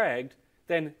being dragged,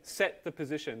 then set the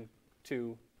position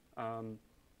to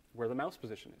where the mouse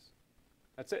position is.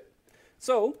 That's it.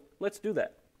 So let's do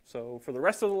that. So for the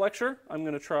rest of the lecture, I'm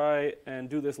going to try and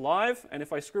do this live. And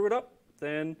if I screw it up,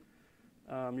 then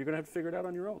you're going to have to figure it out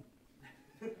on your own.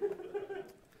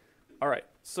 All right.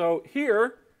 So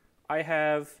here I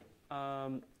have,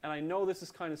 and I know this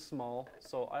is kind of small,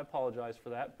 so I apologize for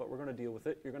that, but we're going to deal with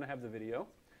it. You're going to have the video.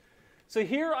 So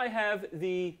here I have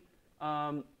the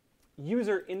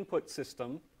user input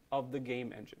system of the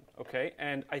game engine, okay?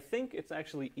 And I think it's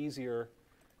actually easier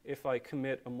if I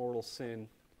commit a mortal sin.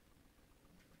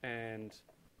 And,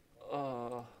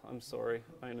 I'm sorry,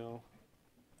 I know.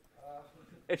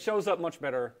 It shows up much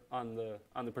better on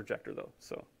the projector, though,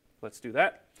 so let's do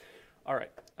that. All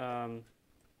right.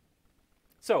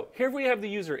 So here we have the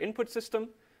user input system.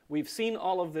 We've seen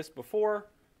all of this before.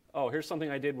 Oh, here's something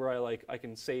I did where I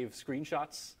can save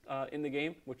screenshots in the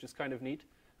game, which is kind of neat.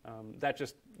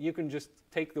 You can just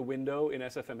take the window in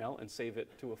SFML and save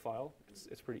it to a file.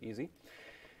 It's pretty easy.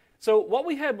 So what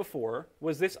we had before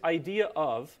was this idea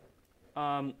of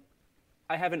I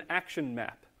have an action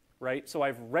map, right? So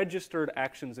I've registered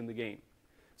actions in the game.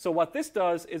 So what this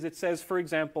does is it says, for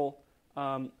example,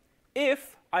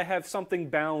 if I have something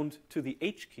bound to the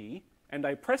H key and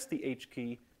I press the H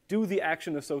key, do the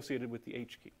action associated with the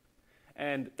H key.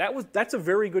 And that's a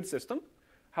very good system.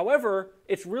 However,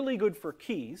 it's really good for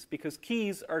keys because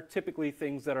keys are typically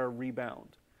things that are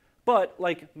rebound. But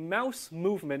like mouse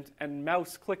movement and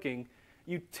mouse clicking,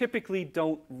 you typically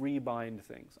don't rebind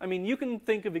things. I mean, you can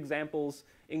think of examples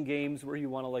in games where you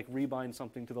want to like rebind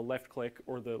something to the left click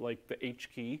or the H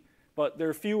key, but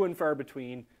they're few and far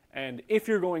between. And if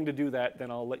you're going to do that,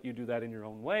 then I'll let you do that in your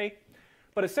own way.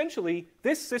 But essentially,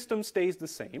 this system stays the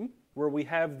same, where we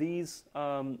have these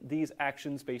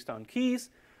actions based on keys,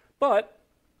 but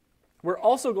we're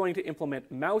also going to implement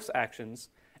mouse actions,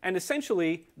 and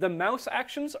essentially, the mouse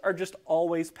actions are just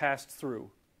always passed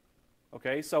through.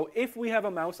 Okay, so if we have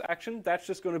a mouse action, that's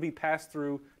just going to be passed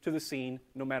through to the scene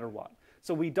no matter what.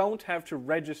 So we don't have to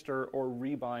register or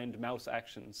rebind mouse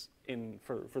actions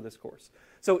for this course.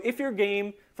 So if your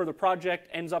game for the project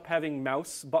ends up having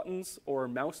mouse buttons or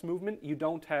mouse movement, you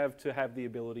don't have to have the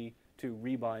ability to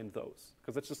rebind those,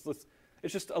 because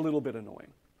it's just a little bit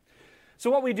annoying. So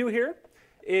what we do here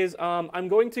is I'm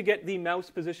going to get the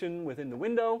mouse position within the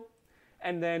window,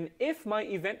 And then if my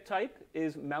event type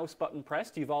is mouse button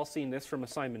pressed, you've all seen this from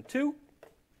assignment 2,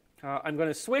 I'm going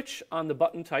to switch on the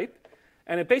button type.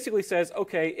 And it basically says,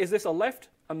 okay, is this a left,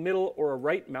 a middle, or a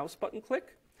right mouse button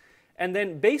click? And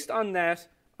then based on that,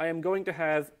 I am going to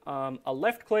have a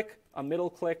left click, a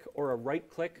middle click, or a right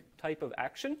click type of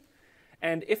action.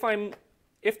 And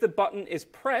if the button is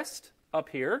pressed up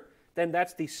here, then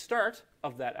that's the start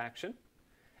of that action.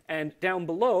 And down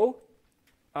below,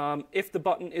 if the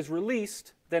button is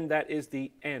released, then that is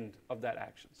the end of that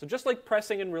action. So just like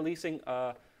pressing and releasing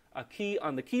a key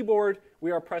on the keyboard,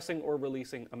 we are pressing or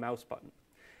releasing a mouse button.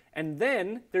 And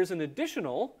then there's an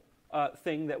additional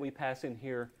thing that we pass in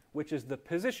here, which is the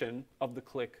position of the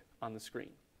click on the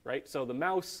screen, right? So the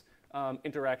mouse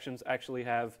interactions actually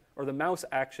have, or the mouse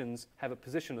actions have a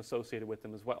position associated with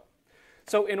them as well.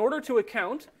 So in order to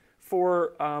account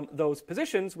for those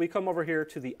positions, we come over here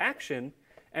to the action,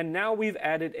 and now we've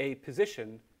added a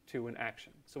position to an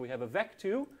action. So we have a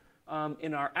vec2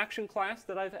 in our action class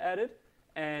that I've added,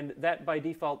 and that by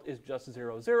default is just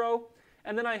 0, 0.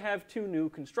 And then I have 2 new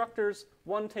constructors.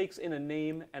 One takes in a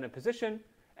name and a position,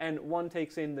 and one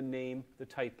takes in the name, the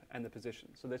type, and the position.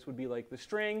 So this would be like the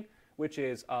string, which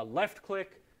is left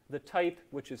click, the type,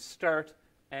 which is start,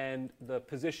 and the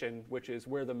position, which is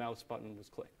where the mouse button was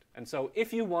clicked. And so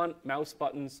if you want mouse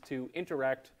buttons to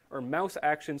interact, or mouse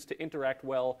actions to interact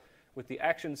well with the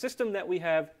action system that we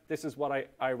have, this is what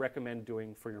I recommend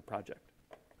doing for your project.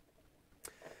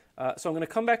 So I'm going to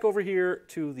come back over here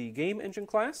to the game engine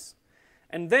class.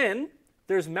 And then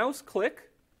there's mouse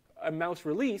click, a mouse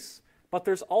release, but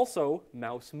there's also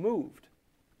mouse moved,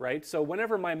 right? So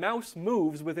whenever my mouse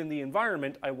moves within the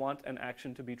environment, I want an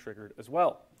action to be triggered as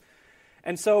well.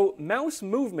 And so mouse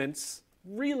movements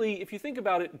really, if you think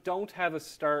about it, don't have a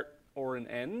start or an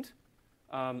end.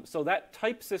 So that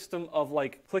type system of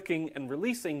like clicking and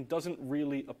releasing doesn't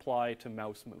really apply to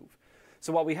mouse move.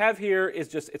 So what we have here is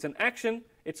just, it's an action,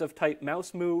 it's of type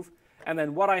mouse move, and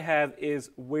then what I have is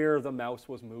where the mouse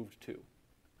was moved to.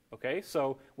 Okay,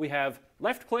 so we have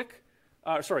left click,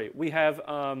 we have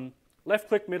left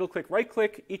click, middle click, right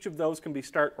click. Each of those can be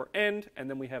start or end, and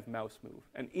then we have mouse move.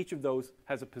 And each of those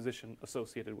has a position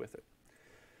associated with it.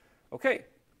 Okay,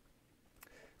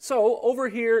 so over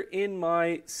here in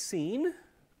my scene,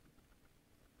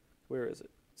 where is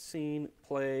it? Scene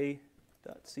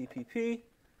play.cpp.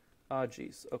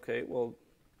 Geez, okay, well,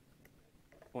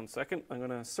 one second. I'm going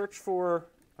to search for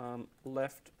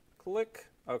left click.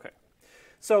 Okay.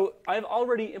 So I've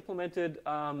already implemented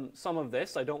some of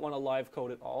this. I don't want to live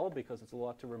code it all because it's a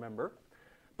lot to remember.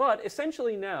 But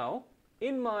essentially now,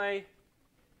 in my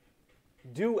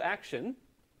do action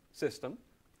system,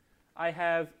 I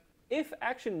have if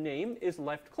action name is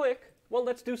left click, well,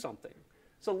 let's do something.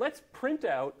 So let's print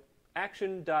out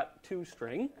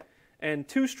action.toString. And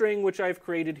toString, which I've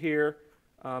created here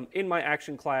in my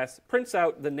action class, prints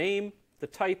out the name, the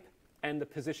type, and the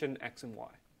position x and y.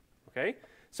 Okay?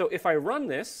 So if I run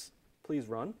this, please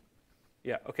run.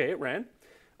 Yeah, okay, it ran.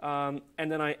 And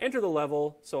then I enter the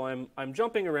level, so I'm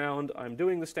jumping around, I'm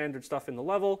doing the standard stuff in the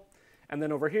level, and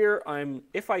then over here,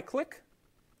 if I click,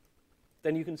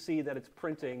 then you can see that it's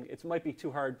printing. It might be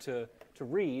too hard to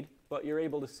read, but you're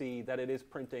able to see that it is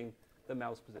printing the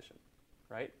mouse position,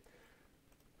 right?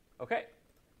 Okay.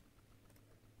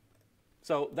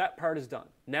 So that part is done.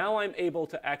 Now I'm able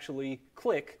to actually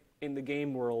click in the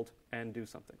game world and do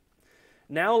something.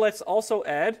 Now let's also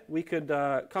add, we could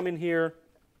come in here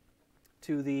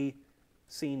to the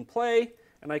scene play,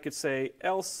 and I could say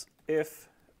else if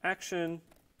action.name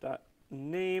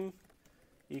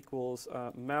equals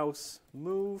mouse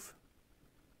move.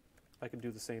 I could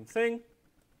do the same thing.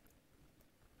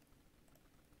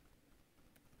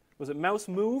 Was it mouse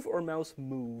move or mouse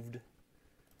moved?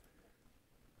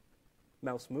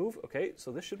 Mouse move, okay,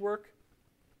 so this should work.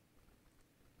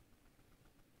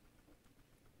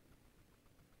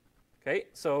 Okay,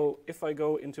 so if I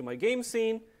go into my game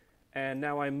scene, and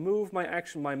now I move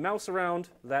my mouse around,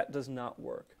 that does not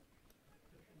work.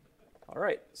 All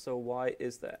right, so why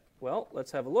is that? Well,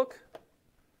 let's have a look.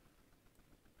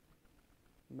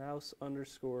 Mouse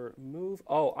underscore move.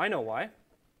 Oh, I know why.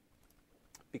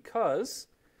 Because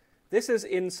this is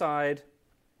inside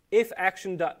if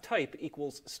action.type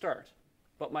equals start,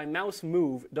 but my mouse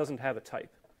move doesn't have a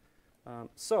type.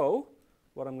 So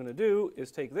what I'm going to do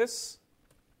is take this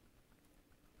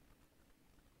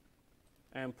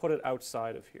and put it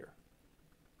outside of here.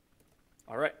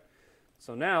 All right.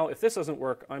 So now, if this doesn't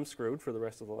work, I'm screwed for the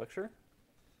rest of the lecture.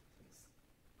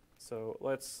 So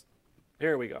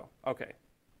here we go. Okay.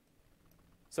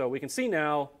 So we can see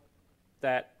now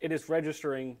that it is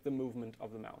registering the movement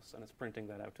of the mouse, and it's printing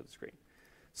that out to the screen.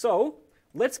 So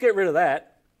let's get rid of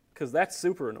that, because that's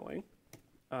super annoying.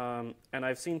 And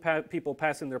I've seen people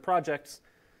pass in their projects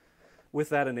with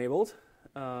that enabled.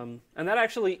 And that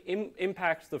actually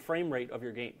impacts the frame rate of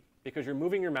your game, because you're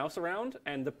moving your mouse around,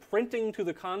 and the printing to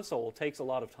the console takes a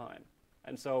lot of time.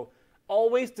 And so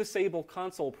always disable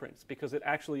console prints, because it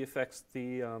actually affects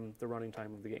the running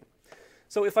time of the game.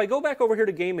 So if I go back over here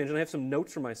to Game Engine, I have some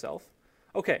notes for myself.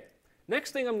 Okay,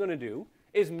 next thing I'm going to do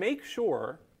is make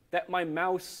sure that my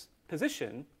mouse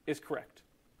position is correct,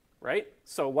 right?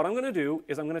 So what I'm going to do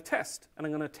is I'm going to test, and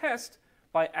I'm going to test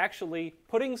by actually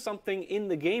putting something in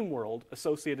the game world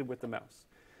associated with the mouse.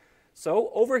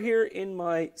 So over here in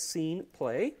my scene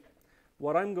play,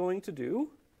 what I'm going to do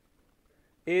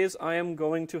is I am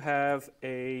going to have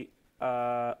a,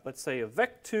 let's say a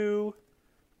vec2,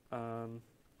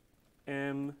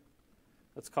 m,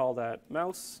 let's call that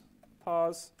mouse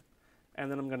pause, and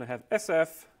then I'm going to have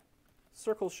sf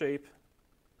circle shape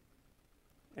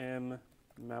m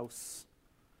mouse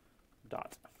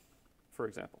dot, for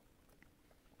example.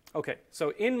 Okay,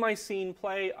 so in my scene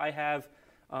play, I have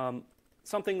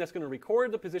something that's going to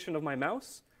record the position of my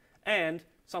mouse and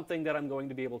something that I'm going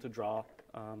to be able to draw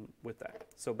with that.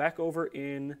 So back over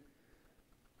in,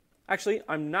 actually,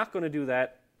 I'm not going to do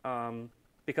that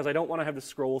because I don't want to have to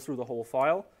scroll through the whole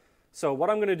file. So what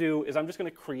I'm going to do is I'm just going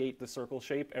to create the circle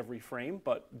shape every frame,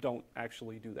 but don't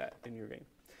actually do that in your game.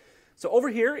 So over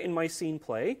here in my scene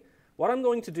play, what I'm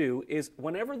going to do is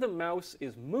whenever the mouse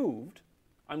is moved,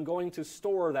 I'm going to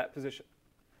store that position,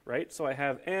 right? So I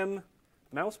have m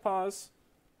mouse pause,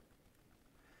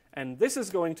 and this is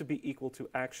going to be equal to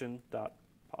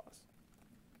action.pause.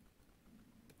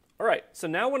 All right, so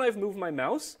now when I've moved my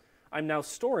mouse, I'm now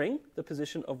storing the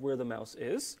position of where the mouse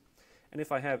is. And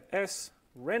if I have s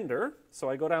render, so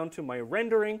I go down to my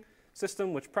rendering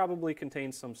system, which probably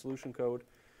contains some solution code,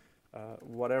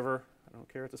 whatever, I don't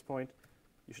care at this point.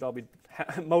 You should all be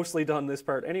mostly done this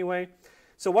part anyway.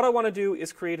 So what I want to do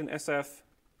is create an SF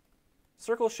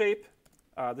circle shape.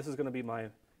 This is going to be my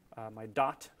my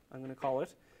dot, I'm going to call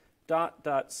it.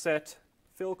 Dot set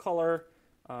fill color,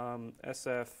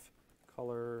 SF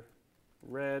color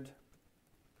red.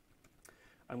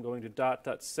 I'm going to dot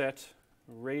set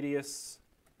radius.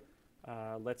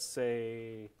 Let's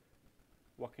say,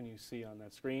 what can you see on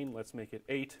that screen? Let's make it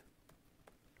 8.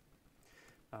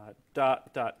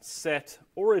 Dot set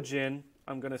origin.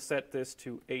 I'm going to set this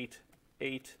to 8.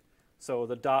 So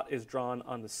the dot is drawn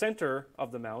on the center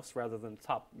of the mouse rather than the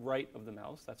top right of the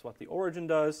mouse. That's what the origin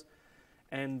does.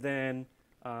 And then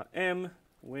m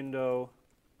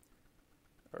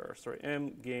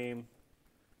game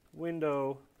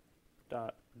window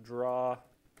dot draw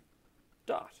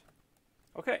dot.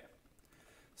 Okay.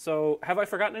 So have I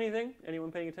forgotten anything?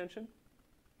 Anyone paying attention?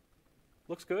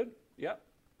 Looks good? Yep.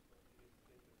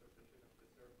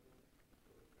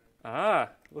 Ah,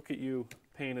 look at you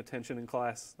paying attention in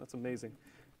class. That's amazing.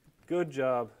 Good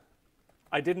job.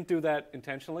 I didn't do that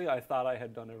intentionally. I thought I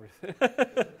had done everything.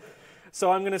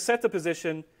 So I'm going to set the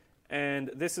position,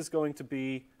 and this is going to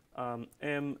be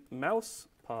m mouse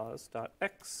pause dot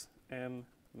x, m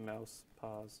mouse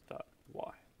pause dot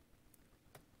y.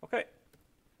 Okay.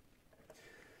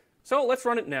 So let's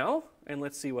run it now, and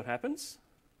let's see what happens.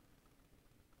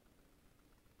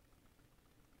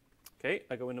 Okay,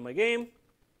 I go into my game.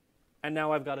 And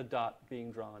now I've got a dot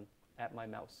being drawn at my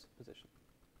mouse position.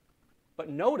 But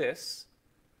notice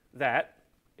that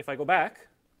if I go back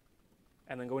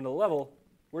and then go into the level,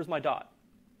 where's my dot?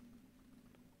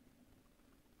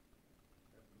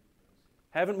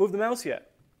 Haven't moved the mouse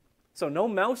yet. So no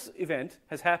mouse event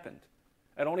has happened.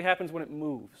 It only happens when it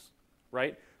moves,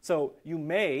 right? So you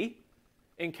may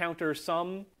encounter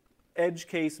some edge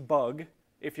case bug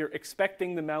if you're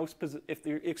expecting the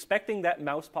that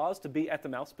mouse pause to be at the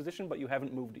mouse position, but you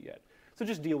haven't moved it yet. So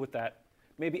just deal with that.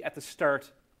 Maybe at the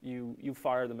start you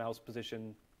fire the mouse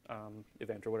position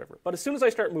event or whatever. But as soon as I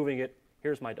start moving it,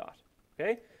 here's my dot.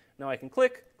 Okay. Now I can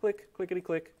click, clickety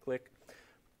click, click.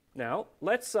 Now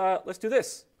let's do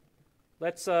this.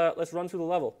 Let's run through the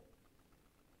level.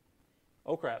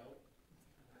 Oh crap.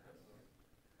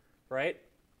 Right.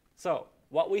 So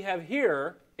what we have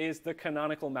here is the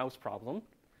canonical mouse problem,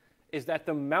 is that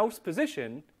the mouse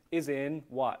position is in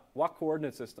what? What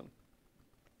coordinate system?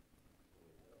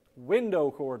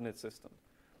 Window coordinate system.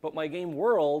 But my game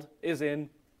world is in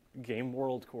game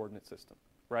world coordinate system,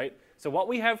 right? So what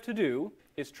we have to do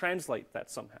is translate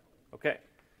that somehow, okay?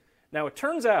 Now it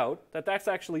turns out that that's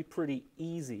actually pretty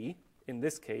easy in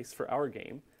this case for our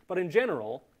game, but in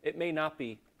general, it may not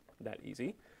be that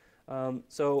easy.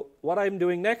 So what I'm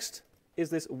doing next is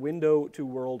this window to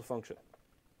world function.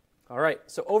 All right,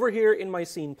 so over here in my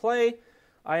scene play,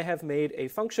 I have made a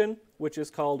function which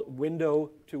is called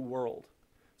window to world.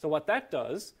 So what that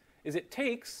does is it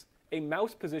takes a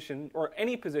mouse position or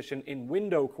any position in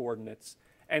window coordinates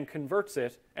and converts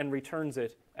it and returns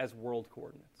it as world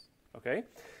coordinates. Okay?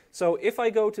 So if I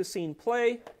go to scene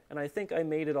play, and I think I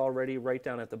made it already right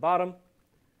down at the bottom,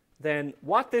 then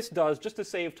what this does, just to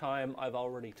save time, I've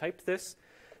already typed this.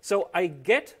 So I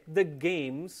get the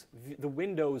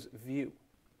Window's view,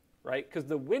 right? Because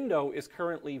the window is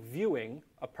currently viewing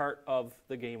a part of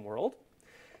the game world.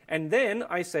 And then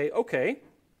I say, okay,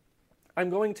 I'm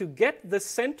going to get the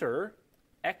center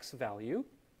x value,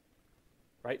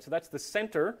 right? So that's the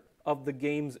center of the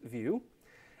game's view.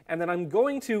 And then I'm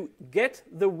going to get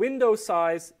the window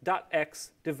size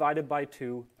 .x divided by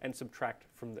 2 and subtract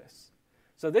from this.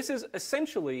 So this is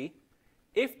essentially,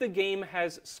 if the game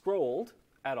has scrolled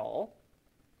at all,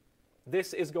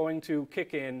 this is going to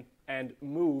kick in and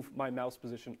move my mouse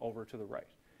position over to the right.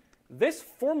 This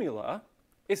formula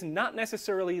is not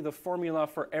necessarily the formula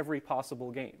for every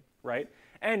possible game, right?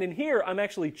 And in here, I'm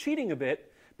actually cheating a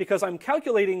bit because I'm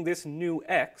calculating this new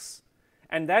x,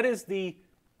 and that is the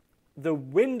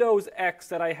Windows x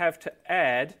that I have to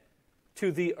add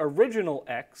to the original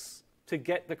x to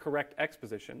get the correct x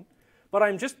position. But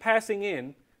I'm just passing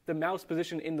in the mouse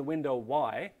position in the window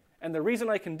y, and the reason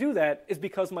I can do that is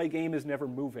because my game is never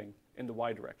moving in the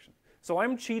y direction. So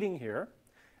I'm cheating here,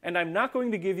 and I'm not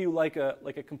going to give you like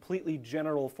a completely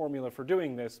general formula for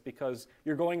doing this because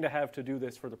you're going to have to do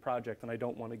this for the project, and I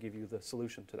don't want to give you the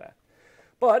solution to that.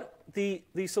 But the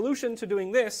solution to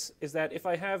doing this is that if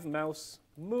I have mouse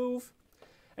move,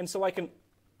 and so I can,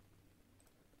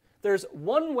 there's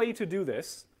one way to do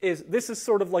this is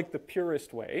sort of like the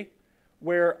purest way,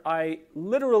 where I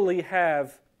literally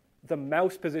have the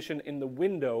mouse position in the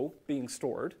window being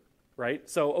stored, right?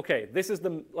 So, okay, this is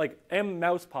the, like, m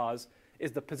mouse pause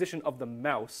is the position of the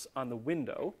mouse on the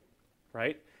window,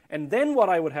 right? And then what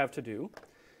I would have to do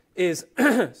is,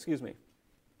 excuse me,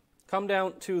 come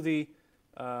down to the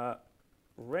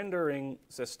rendering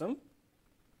system.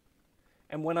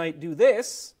 And when I do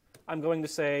this, I'm going to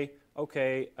say,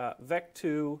 okay,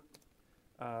 vec2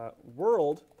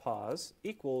 world pause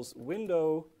equals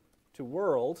window to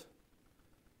world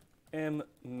m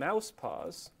mouse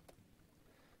pause,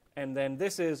 and then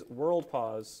this is world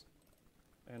pause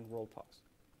and world pause.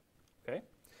 Okay?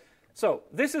 So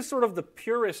this is sort of the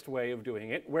purest way of doing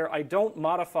it, where I don't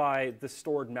modify the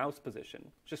stored mouse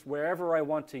position. Just wherever I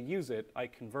want to use it, I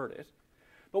convert it.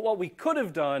 But what we could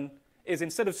have done is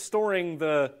instead of storing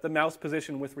the mouse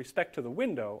position with respect to the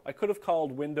window, I could have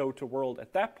called window to world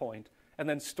at that point and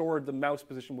then stored the mouse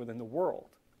position within the world.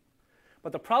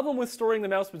 But the problem with storing the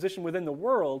mouse position within the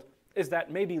world is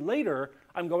that maybe later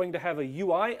I'm going to have a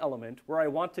UI element where I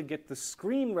want to get the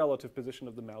screen relative position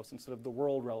of the mouse instead of the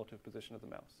world relative position of the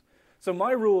mouse. So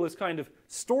my rule is kind of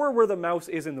store where the mouse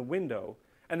is in the window,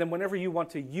 and then whenever you want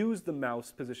to use the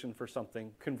mouse position for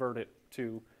something, convert it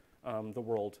to the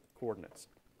world coordinates.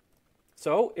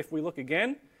 So if we look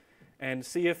again and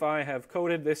see if I have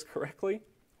coded this correctly,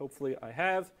 hopefully I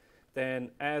have,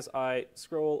 then as I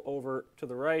scroll over to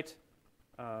the right,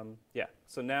 yeah,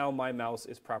 so now my mouse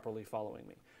is properly following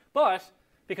me. But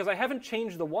because I haven't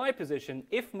changed the Y position,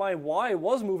 if my Y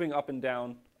was moving up and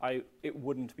down, it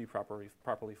wouldn't be properly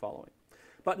following.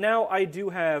 But now I do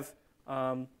have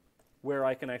where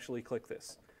I can actually click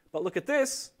this. But look at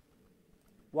this.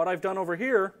 What I've done over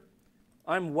here,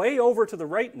 I'm way over to the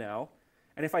right now.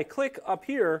 And if I click up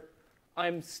here,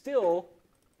 I'm still,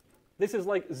 this is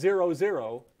like 0,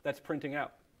 0 that's printing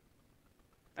out.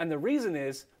 And the reason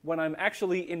is, when I'm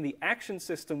actually in the action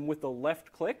system with the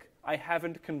left click, I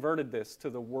haven't converted this to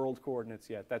the world coordinates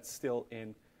yet. That's still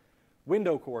in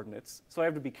window coordinates. So I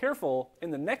have to be careful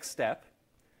in the next step.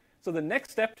 So the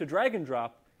next step to drag and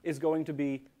drop is going to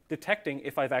be detecting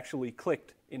if I've actually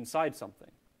clicked inside something.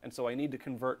 And so I need to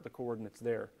convert the coordinates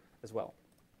there as well.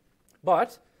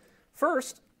 But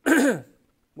first,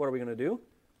 what are we going to do?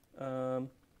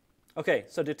 Okay,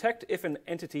 so detect if an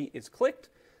entity is clicked.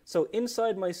 So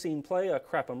inside my scene play,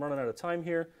 crap, I'm running out of time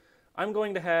here. I'm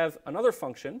going to have another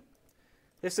function.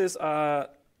 This is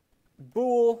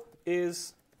bool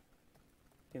is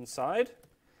inside,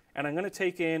 and I'm going to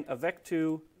take in a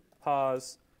vec2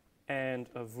 pause and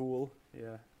a vool.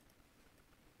 Yeah,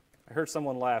 I heard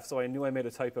someone laugh, so I knew I made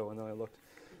a typo, and then I looked.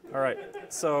 All right,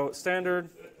 so standard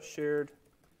shared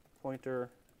pointer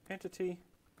entity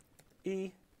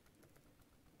e.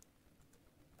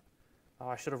 Oh,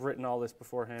 I should have written all this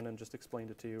beforehand and just explained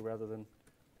it to you rather than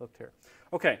looked here.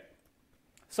 Okay,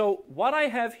 so what I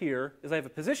have here is I have a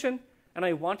position, and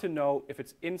I want to know if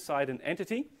it's inside an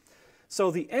entity.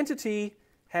 So the entity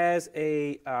has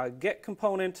a get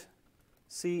component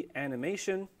C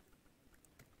animation.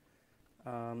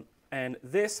 And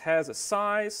this has a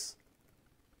size.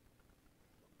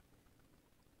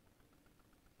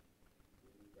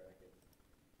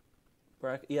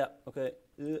 Bracket, yeah, okay.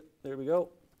 There we go.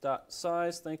 Dot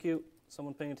size, thank you.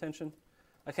 Someone paying attention.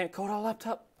 I can't code on a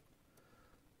laptop.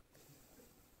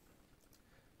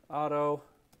 Auto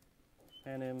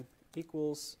anim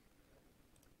equals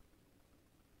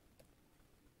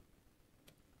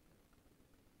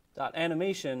dot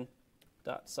animation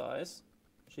dot size.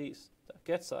 Jeez, dot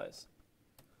get size.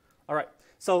 All right,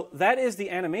 so that is the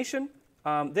animation.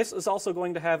 This is also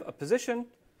going to have a position.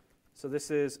 So this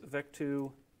is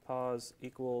vec2 pos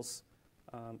equals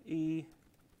e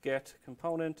get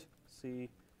component c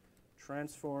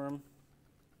transform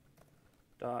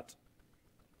dot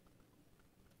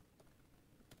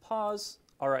pos.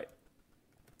 All right.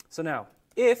 So now,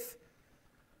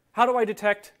 how do I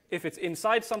detect if it's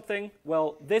inside something?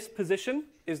 Well, this position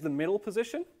is the middle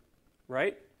position,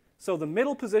 right? So the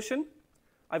middle position,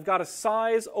 I've got a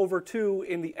size over 2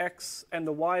 in the x and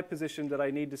the y position that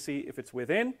I need to see if it's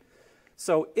within.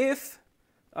 So if,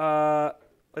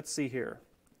 let's see here.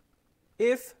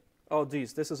 If, oh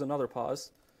geez, this is another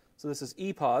pos. So this is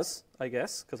e-pos, I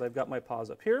guess, because I've got my pos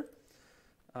up here.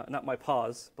 Not my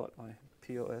pos, but my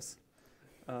POS.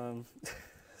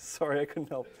 Sorry, I couldn't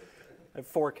help. I have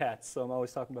 4 cats, so I'm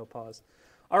always talking about pos.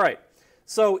 All right,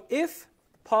 so if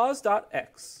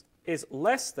pos.x is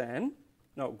less than,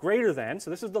 no, greater than, so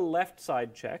this is the left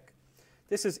side check.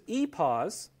 This is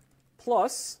epos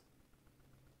plus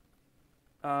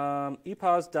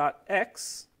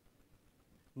epos.x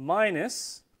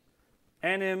minus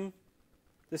anim,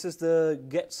 this is the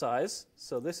get size,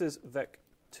 so this is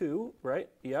vec2, right?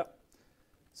 Yep.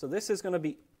 So this is going to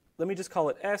be, let me just call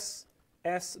it s.x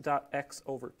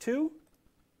over 2,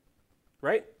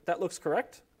 right? That looks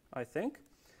correct, I think.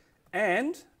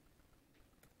 And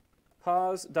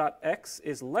pos.x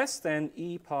is less than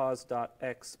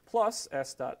epos.x plus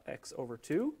s.x over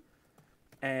 2,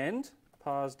 and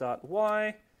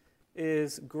pos.y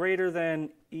is greater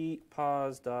than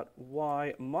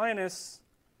epos.y minus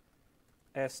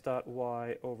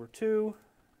s.y over 2,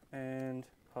 and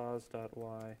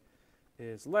pos.y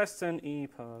is less than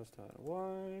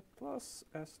epos.y plus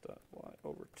s.y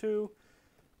over 2.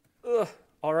 Ugh.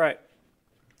 All right,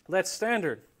 that's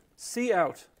standard. C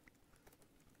out.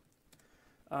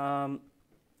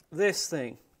 This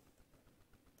thing,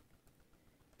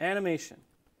 animation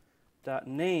dot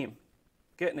name,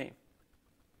 get name.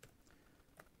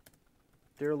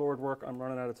 Dear Lord, work, I'm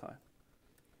running out of time.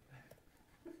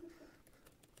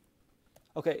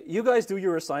 Okay, you guys do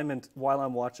your assignment while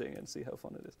I'm watching and see how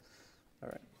fun it is. All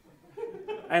right.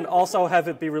 And also have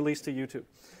it be released to YouTube.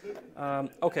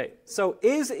 Okay, so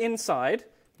is inside.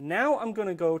 Now I'm going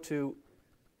to go to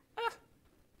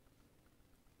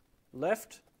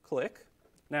left click.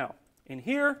 Now, in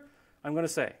here, I'm going to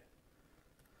say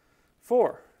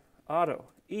for auto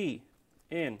e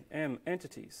in m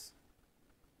entities,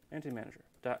 entity manager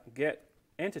dot get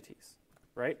entities.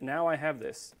 Right now I have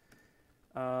this.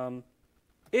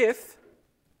 If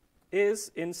is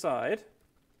inside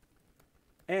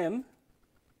m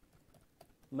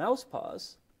mouse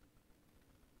pos.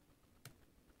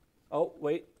 Oh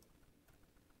wait,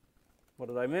 what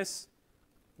did I miss?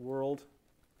 World.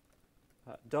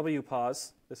 W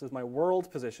pos, this is my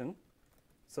world position.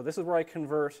 So this is where I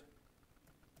convert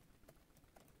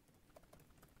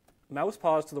mouse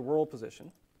pos to the world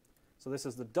position. So this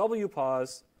is the W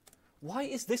pos. Why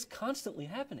is this constantly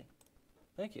happening?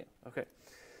 Thank you. Okay.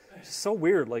 It's so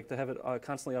weird, like, to have it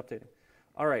constantly updating.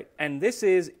 All right, and this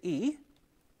is E.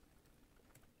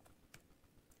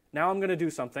 Now I'm going to do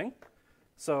something.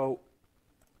 So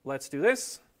let's do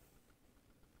this.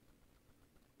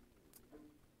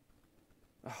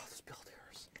 Oh, this build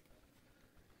errors.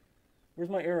 Where's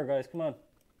my error, guys? Come on.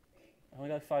 I only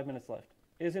got 5 minutes left.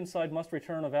 Is inside must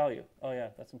return a value. Oh, yeah,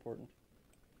 that's important.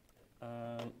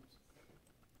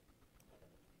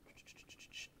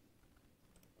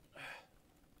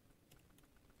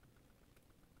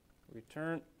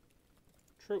 Return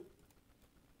true.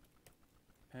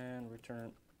 And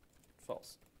return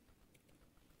false.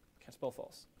 Can't spell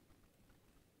false.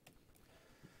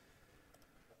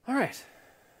 All right.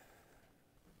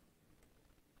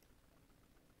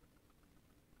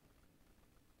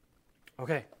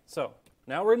 Okay, so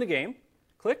now we're in the game.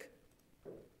 Click.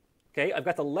 Okay, I've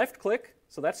got the left click,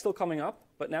 so that's still coming up.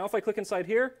 But now if I click inside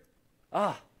here,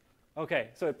 okay,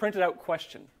 so it printed out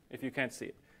question, if you can't see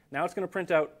it. Now it's going to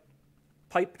print out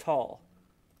pipe tall.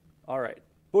 All right,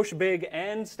 bush big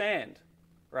and stand,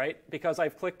 right? Because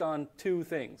I've clicked on 2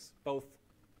 things, both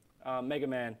Mega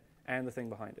Man and the thing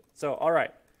behind it. So, all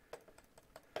right.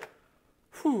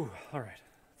 Whew, all right.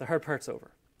 The hard part's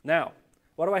over. Now,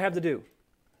 what do I have to do?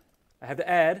 I have to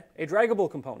add a draggable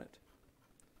component.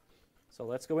 So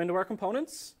let's go into our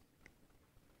components.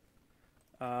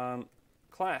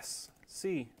 Class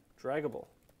C draggable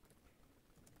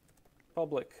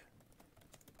public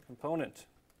component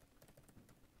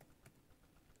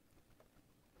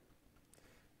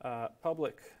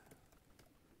public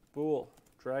bool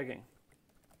dragging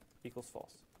equals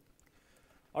false.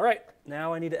 All right,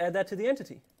 now I need to add that to the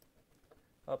entity.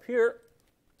 Up here,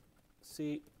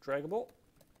 C draggable.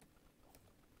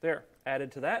 There,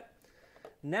 added to that.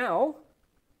 Now,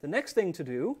 the next thing to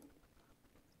do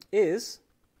is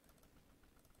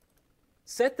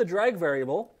set the drag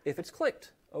variable if it's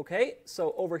clicked. Okay,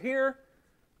 so over here,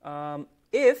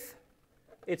 if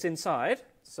it's inside,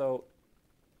 so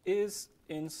is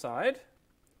inside.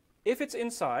 If it's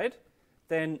inside,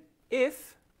 then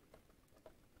if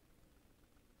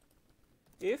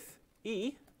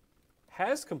E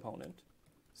has component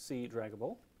C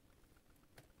draggable,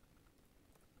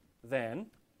 then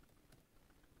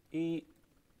E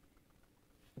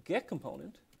get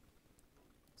component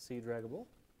C draggable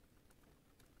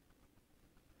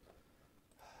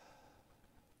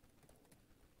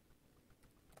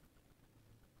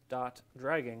dot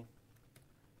dragging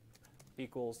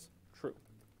equals true.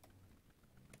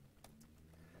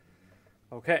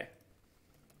 Okay.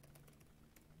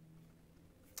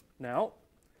 Now,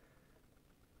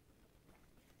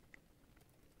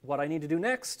 what I need to do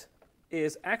next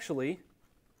is actually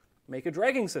make a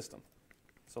dragging system.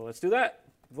 So let's do that.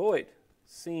 Void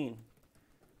scene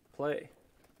play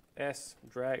s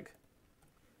drag.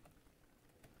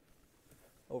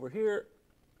 Over here,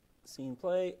 scene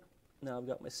play. Now I've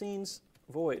got my scenes.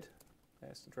 Void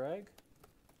s drag.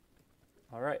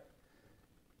 All right.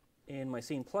 In my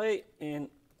scene play, in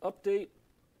update,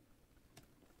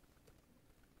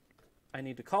 I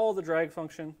need to call the drag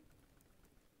function.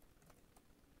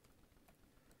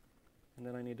 And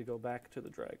then I need to go back to the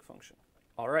drag function.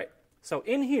 All right. So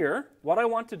in here, what I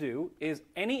want to do is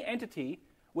any entity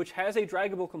which has a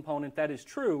draggable component that is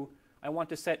true, I want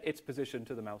to set its position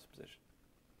to the mouse position.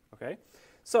 Okay.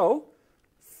 So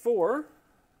for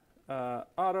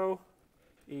auto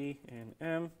E and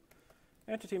M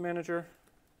entity manager.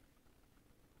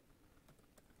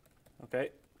 Okay.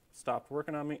 Stopped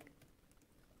working on me.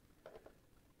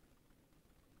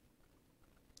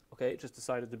 Okay. It just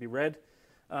decided to be red.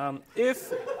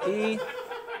 If E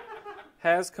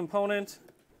has component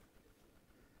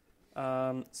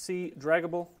C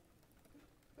draggable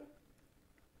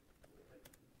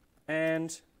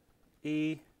and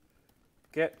E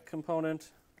get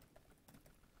component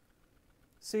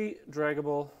C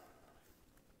draggable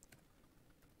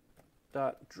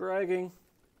dot dragging.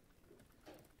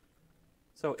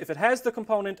 So if it has the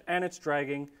component and it's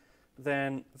dragging,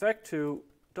 then vec2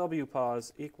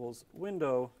 wpos equals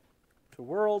window to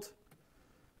world,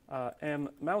 m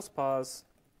mouse pause,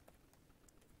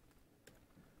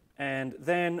 and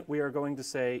then we are going to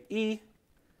say E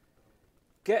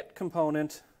get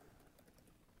component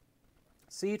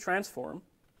C transform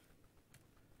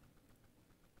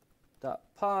dot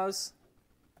pause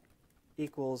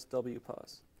equals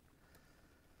wpos.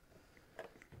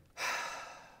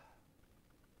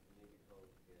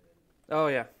 Oh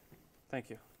yeah, thank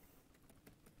you.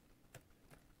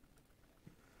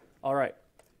 All right,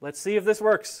 let's see if this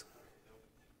works.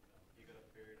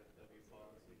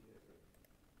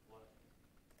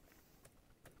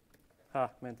 Ha,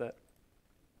 meant that.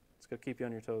 It's going to keep you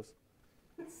on your toes.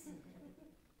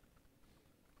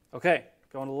 Okay,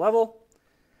 go into level.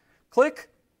 Click.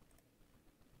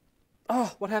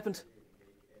 Oh, what happened?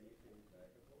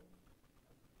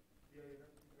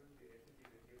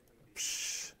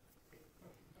 Psh.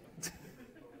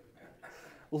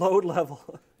 Load level.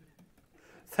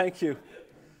 Thank you.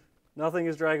 Nothing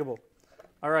is draggable.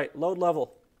 All right, load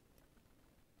level.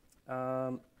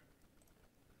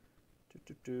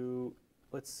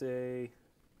 Let's say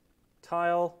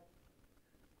tile.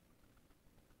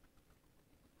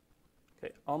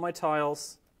 Okay, all my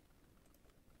tiles.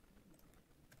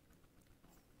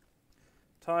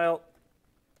 Tile,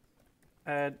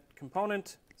 add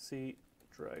component, C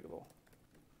draggable.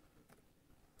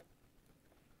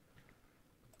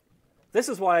 This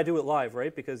is why I do it live,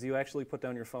 right? Because you actually put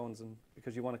down your phones and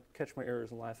because you want to catch my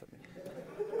errors and laugh at me.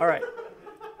 All right.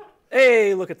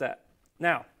 Hey, look at that.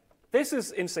 Now, this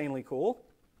is insanely cool.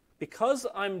 Because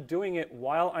I'm doing it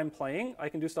while I'm playing, I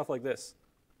can do stuff like this.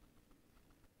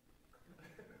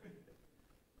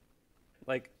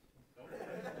 Like,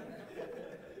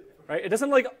 right? It doesn't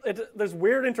like, there's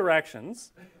weird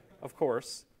interactions, of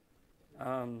course,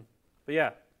 But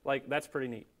yeah, like that's pretty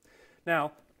neat.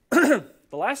 Now, the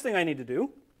last thing I need to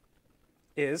do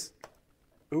is,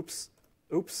 oops,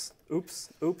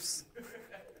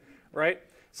 right?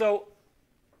 So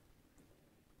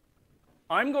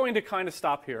I'm going to kind of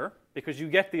stop here because you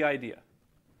get the idea.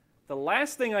 The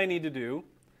last thing I need to do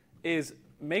is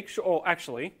make sure, oh,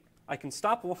 actually, I can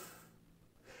stop.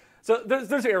 So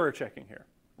there's error checking here,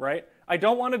 right? I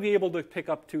don't want to be able to pick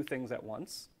up two things at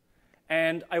once.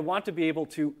 And I want to be able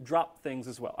to drop things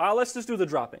as well. Let's just do the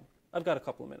dropping. I've got a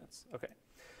couple of minutes. Okay.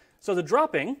 So the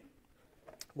dropping,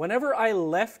 whenever I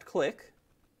left click,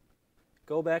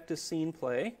 go back to scene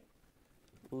play,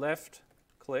 left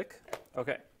click.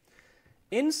 Okay.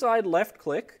 Inside left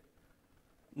click,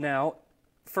 now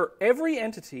for every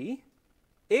entity,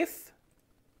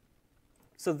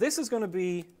 so this is going to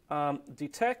be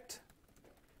detect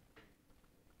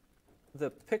the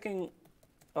picking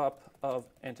up of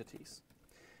entities.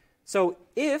 So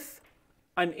if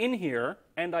I'm in here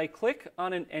and I click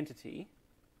on an entity,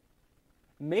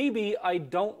 maybe I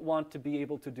don't want to be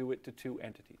able to do it to two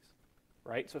entities,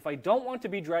 right? So if I don't want to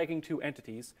be dragging two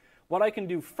entities, what I can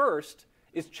do first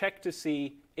is check to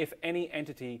see if any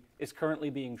entity is currently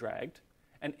being dragged.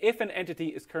 And if an entity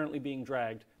is currently being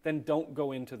dragged, then don't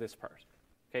go into this part.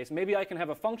 Okay, so maybe I can have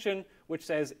a function which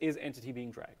says, is entity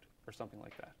being dragged, or something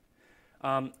like that.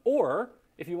 Or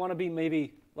if you want to be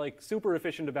maybe like super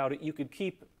efficient about it, you could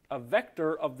keep a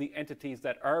vector of the entities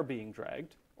that are being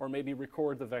dragged, or maybe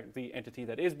record the entity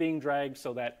that is being dragged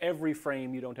so that every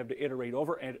frame you don't have to iterate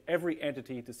over every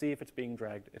entity to see if it's being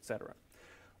dragged, etc.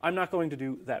 I'm not going to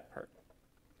do that part.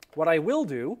 What I will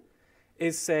do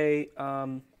is say,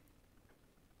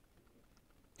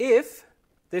 if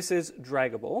this is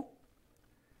draggable,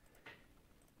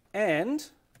 and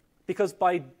because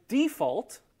by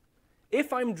default,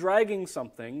 if I'm dragging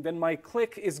something, then my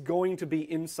click is going to be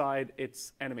inside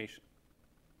its animation,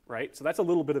 right? So that's a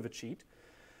little bit of a cheat.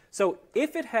 So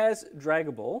if it has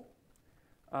draggable,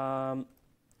 I'm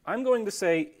going to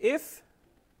say if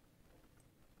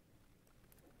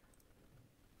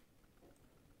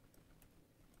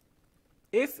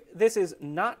this is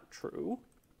not true,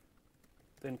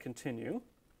 then continue,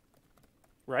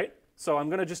 right? So I'm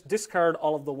going to just discard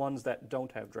all of the ones that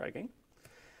don't have dragging.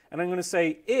 And I'm going to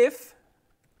say if,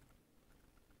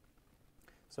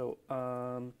 so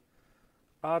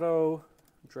auto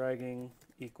dragging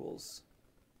equals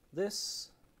this.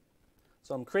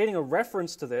 So I'm creating a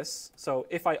reference to this. So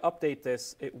if I update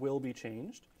this, it will be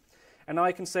changed. And now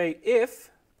I can say if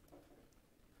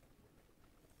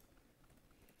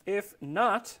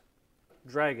not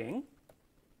dragging,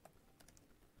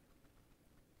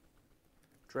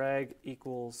 drag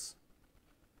equals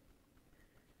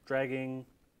dragging.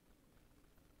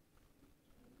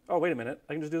 Oh, wait a minute.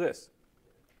 I can just do this.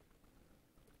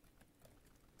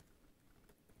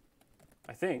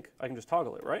 I think I can just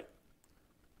toggle it, right?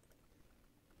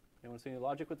 Anyone see any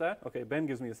logic with that? Okay, Ben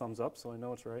gives me a thumbs up, so I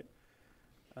know it's right.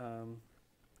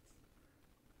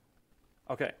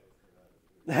 Okay.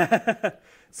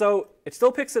 So it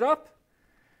still picks it up,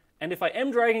 and if I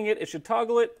am dragging it, it should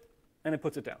toggle it, and it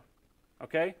puts it down.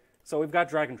 Okay? So we've got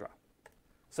drag and drop.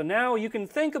 So now you can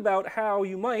think about how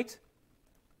you might,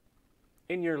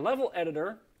 in your level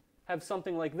editor, have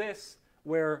something like this,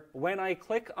 where when I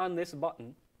click on this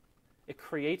button, it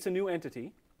creates a new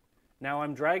entity. Now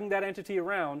I'm dragging that entity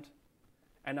around,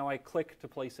 and now I click to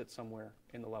place it somewhere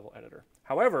in the level editor.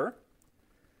 However,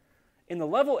 in the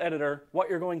level editor, what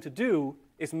you're going to do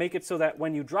is make it so that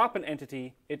when you drop an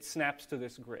entity, it snaps to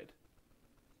this grid,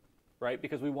 right?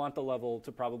 Because we want the level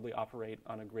to probably operate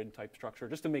on a grid type structure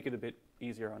just to make it a bit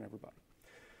easier on everybody.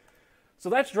 So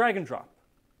that's drag and drop.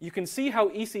 You can see how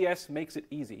ECS makes it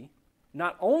easy.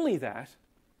 Not only that,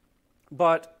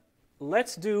 but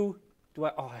let's do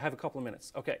I have a couple of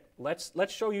minutes. Okay, let's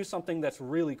show you something that's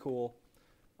really cool.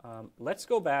 Let's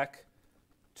go back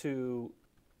to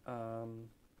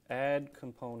add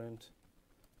component,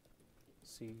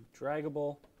 see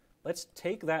draggable. Let's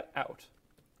take that out.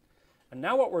 And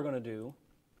now what we're going to do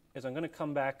is I'm going to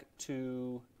come back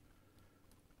to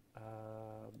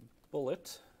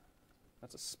bullet.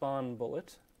 That's a spawn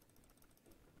bullet.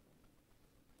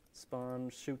 Spawn,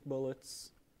 shoot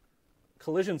bullets.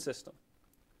 Collision system.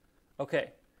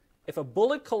 Okay, if a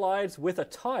bullet collides with a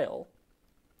tile,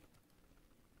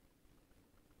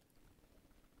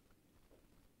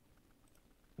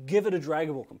 give it a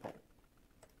draggable component.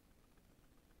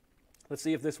 Let's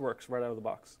see if this works right out of the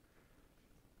box.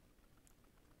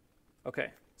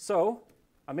 Okay, so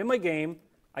I'm in my game.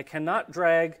 I cannot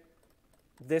drag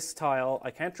this tile. I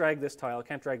can't drag this tile. I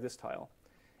can't drag this tile.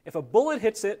 If a bullet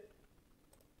hits it,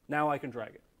 now I can drag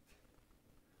it.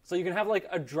 So you can have like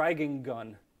a dragging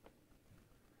gun,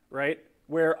 right?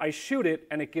 Where I shoot it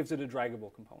and it gives it a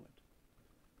draggable component.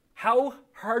 How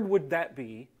hard would that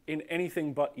be in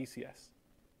anything but ECS?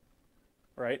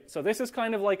 Right? So this is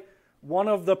kind of like one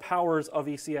of the powers of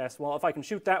ECS. Well, if I can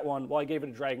shoot that one, well, I gave it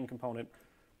a dragging component.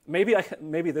 Maybe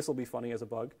this will be funny as a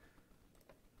bug.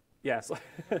 Yes,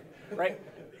 right?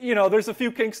 You know, there's a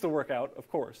few kinks to work out, of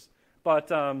course.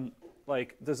 But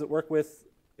like, does it work with,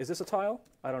 is this a tile?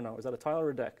 I don't know. Is that a tile or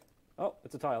a deck? Oh,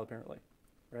 it's a tile apparently,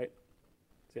 right?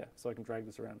 Yeah, so I can drag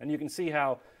this around. And you can see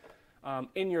how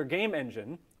in your game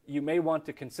engine, you may want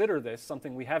to consider this.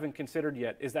 Something we haven't considered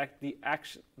yet is that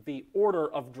the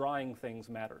order of drawing things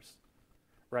matters,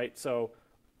 right? So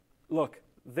look,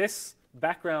 this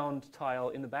background tile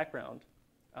in the background,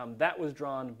 that was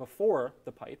drawn before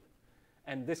the pipe,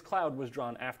 and this cloud was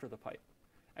drawn after the pipe.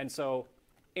 And so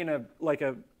in a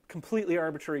completely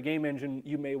arbitrary game engine,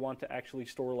 you may want to actually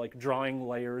store like drawing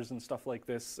layers and stuff like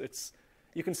this.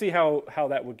 You can see how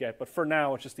that would get, but for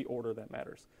now, it's just the order that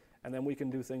matters. And then we can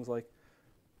do things like,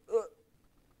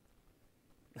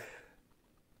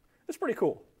 it's pretty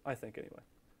cool, I think, anyway.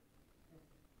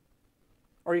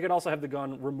 Or you can also have the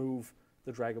gun remove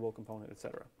the draggable component,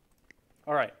 etc.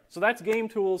 All right, so that's game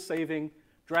tools, saving,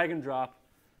 drag and drop.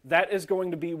 That is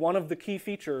going to be one of the key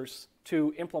features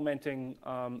to implementing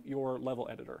your level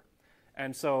editor.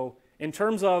 And so in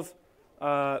terms of,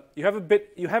 you have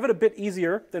it a bit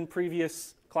easier than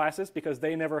previous classes because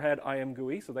they never had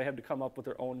IMGUI, so they had to come up with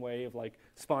their own way of like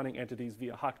spawning entities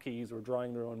via hotkeys or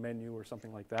drawing their own menu or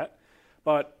something like that.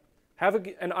 But have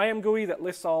an IMGUI that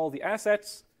lists all the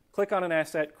assets, click on an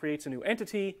asset, creates a new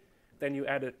entity, then you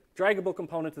add a draggable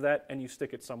component to that, and you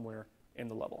stick it somewhere in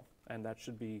the level. And that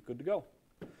should be good to go.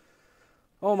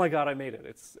 Oh my God, I made it.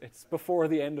 It's before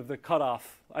the end of the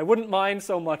cutoff. I wouldn't mind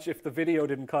so much if the video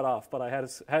didn't cut off, but I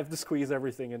have to squeeze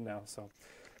everything in now, so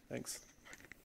thanks.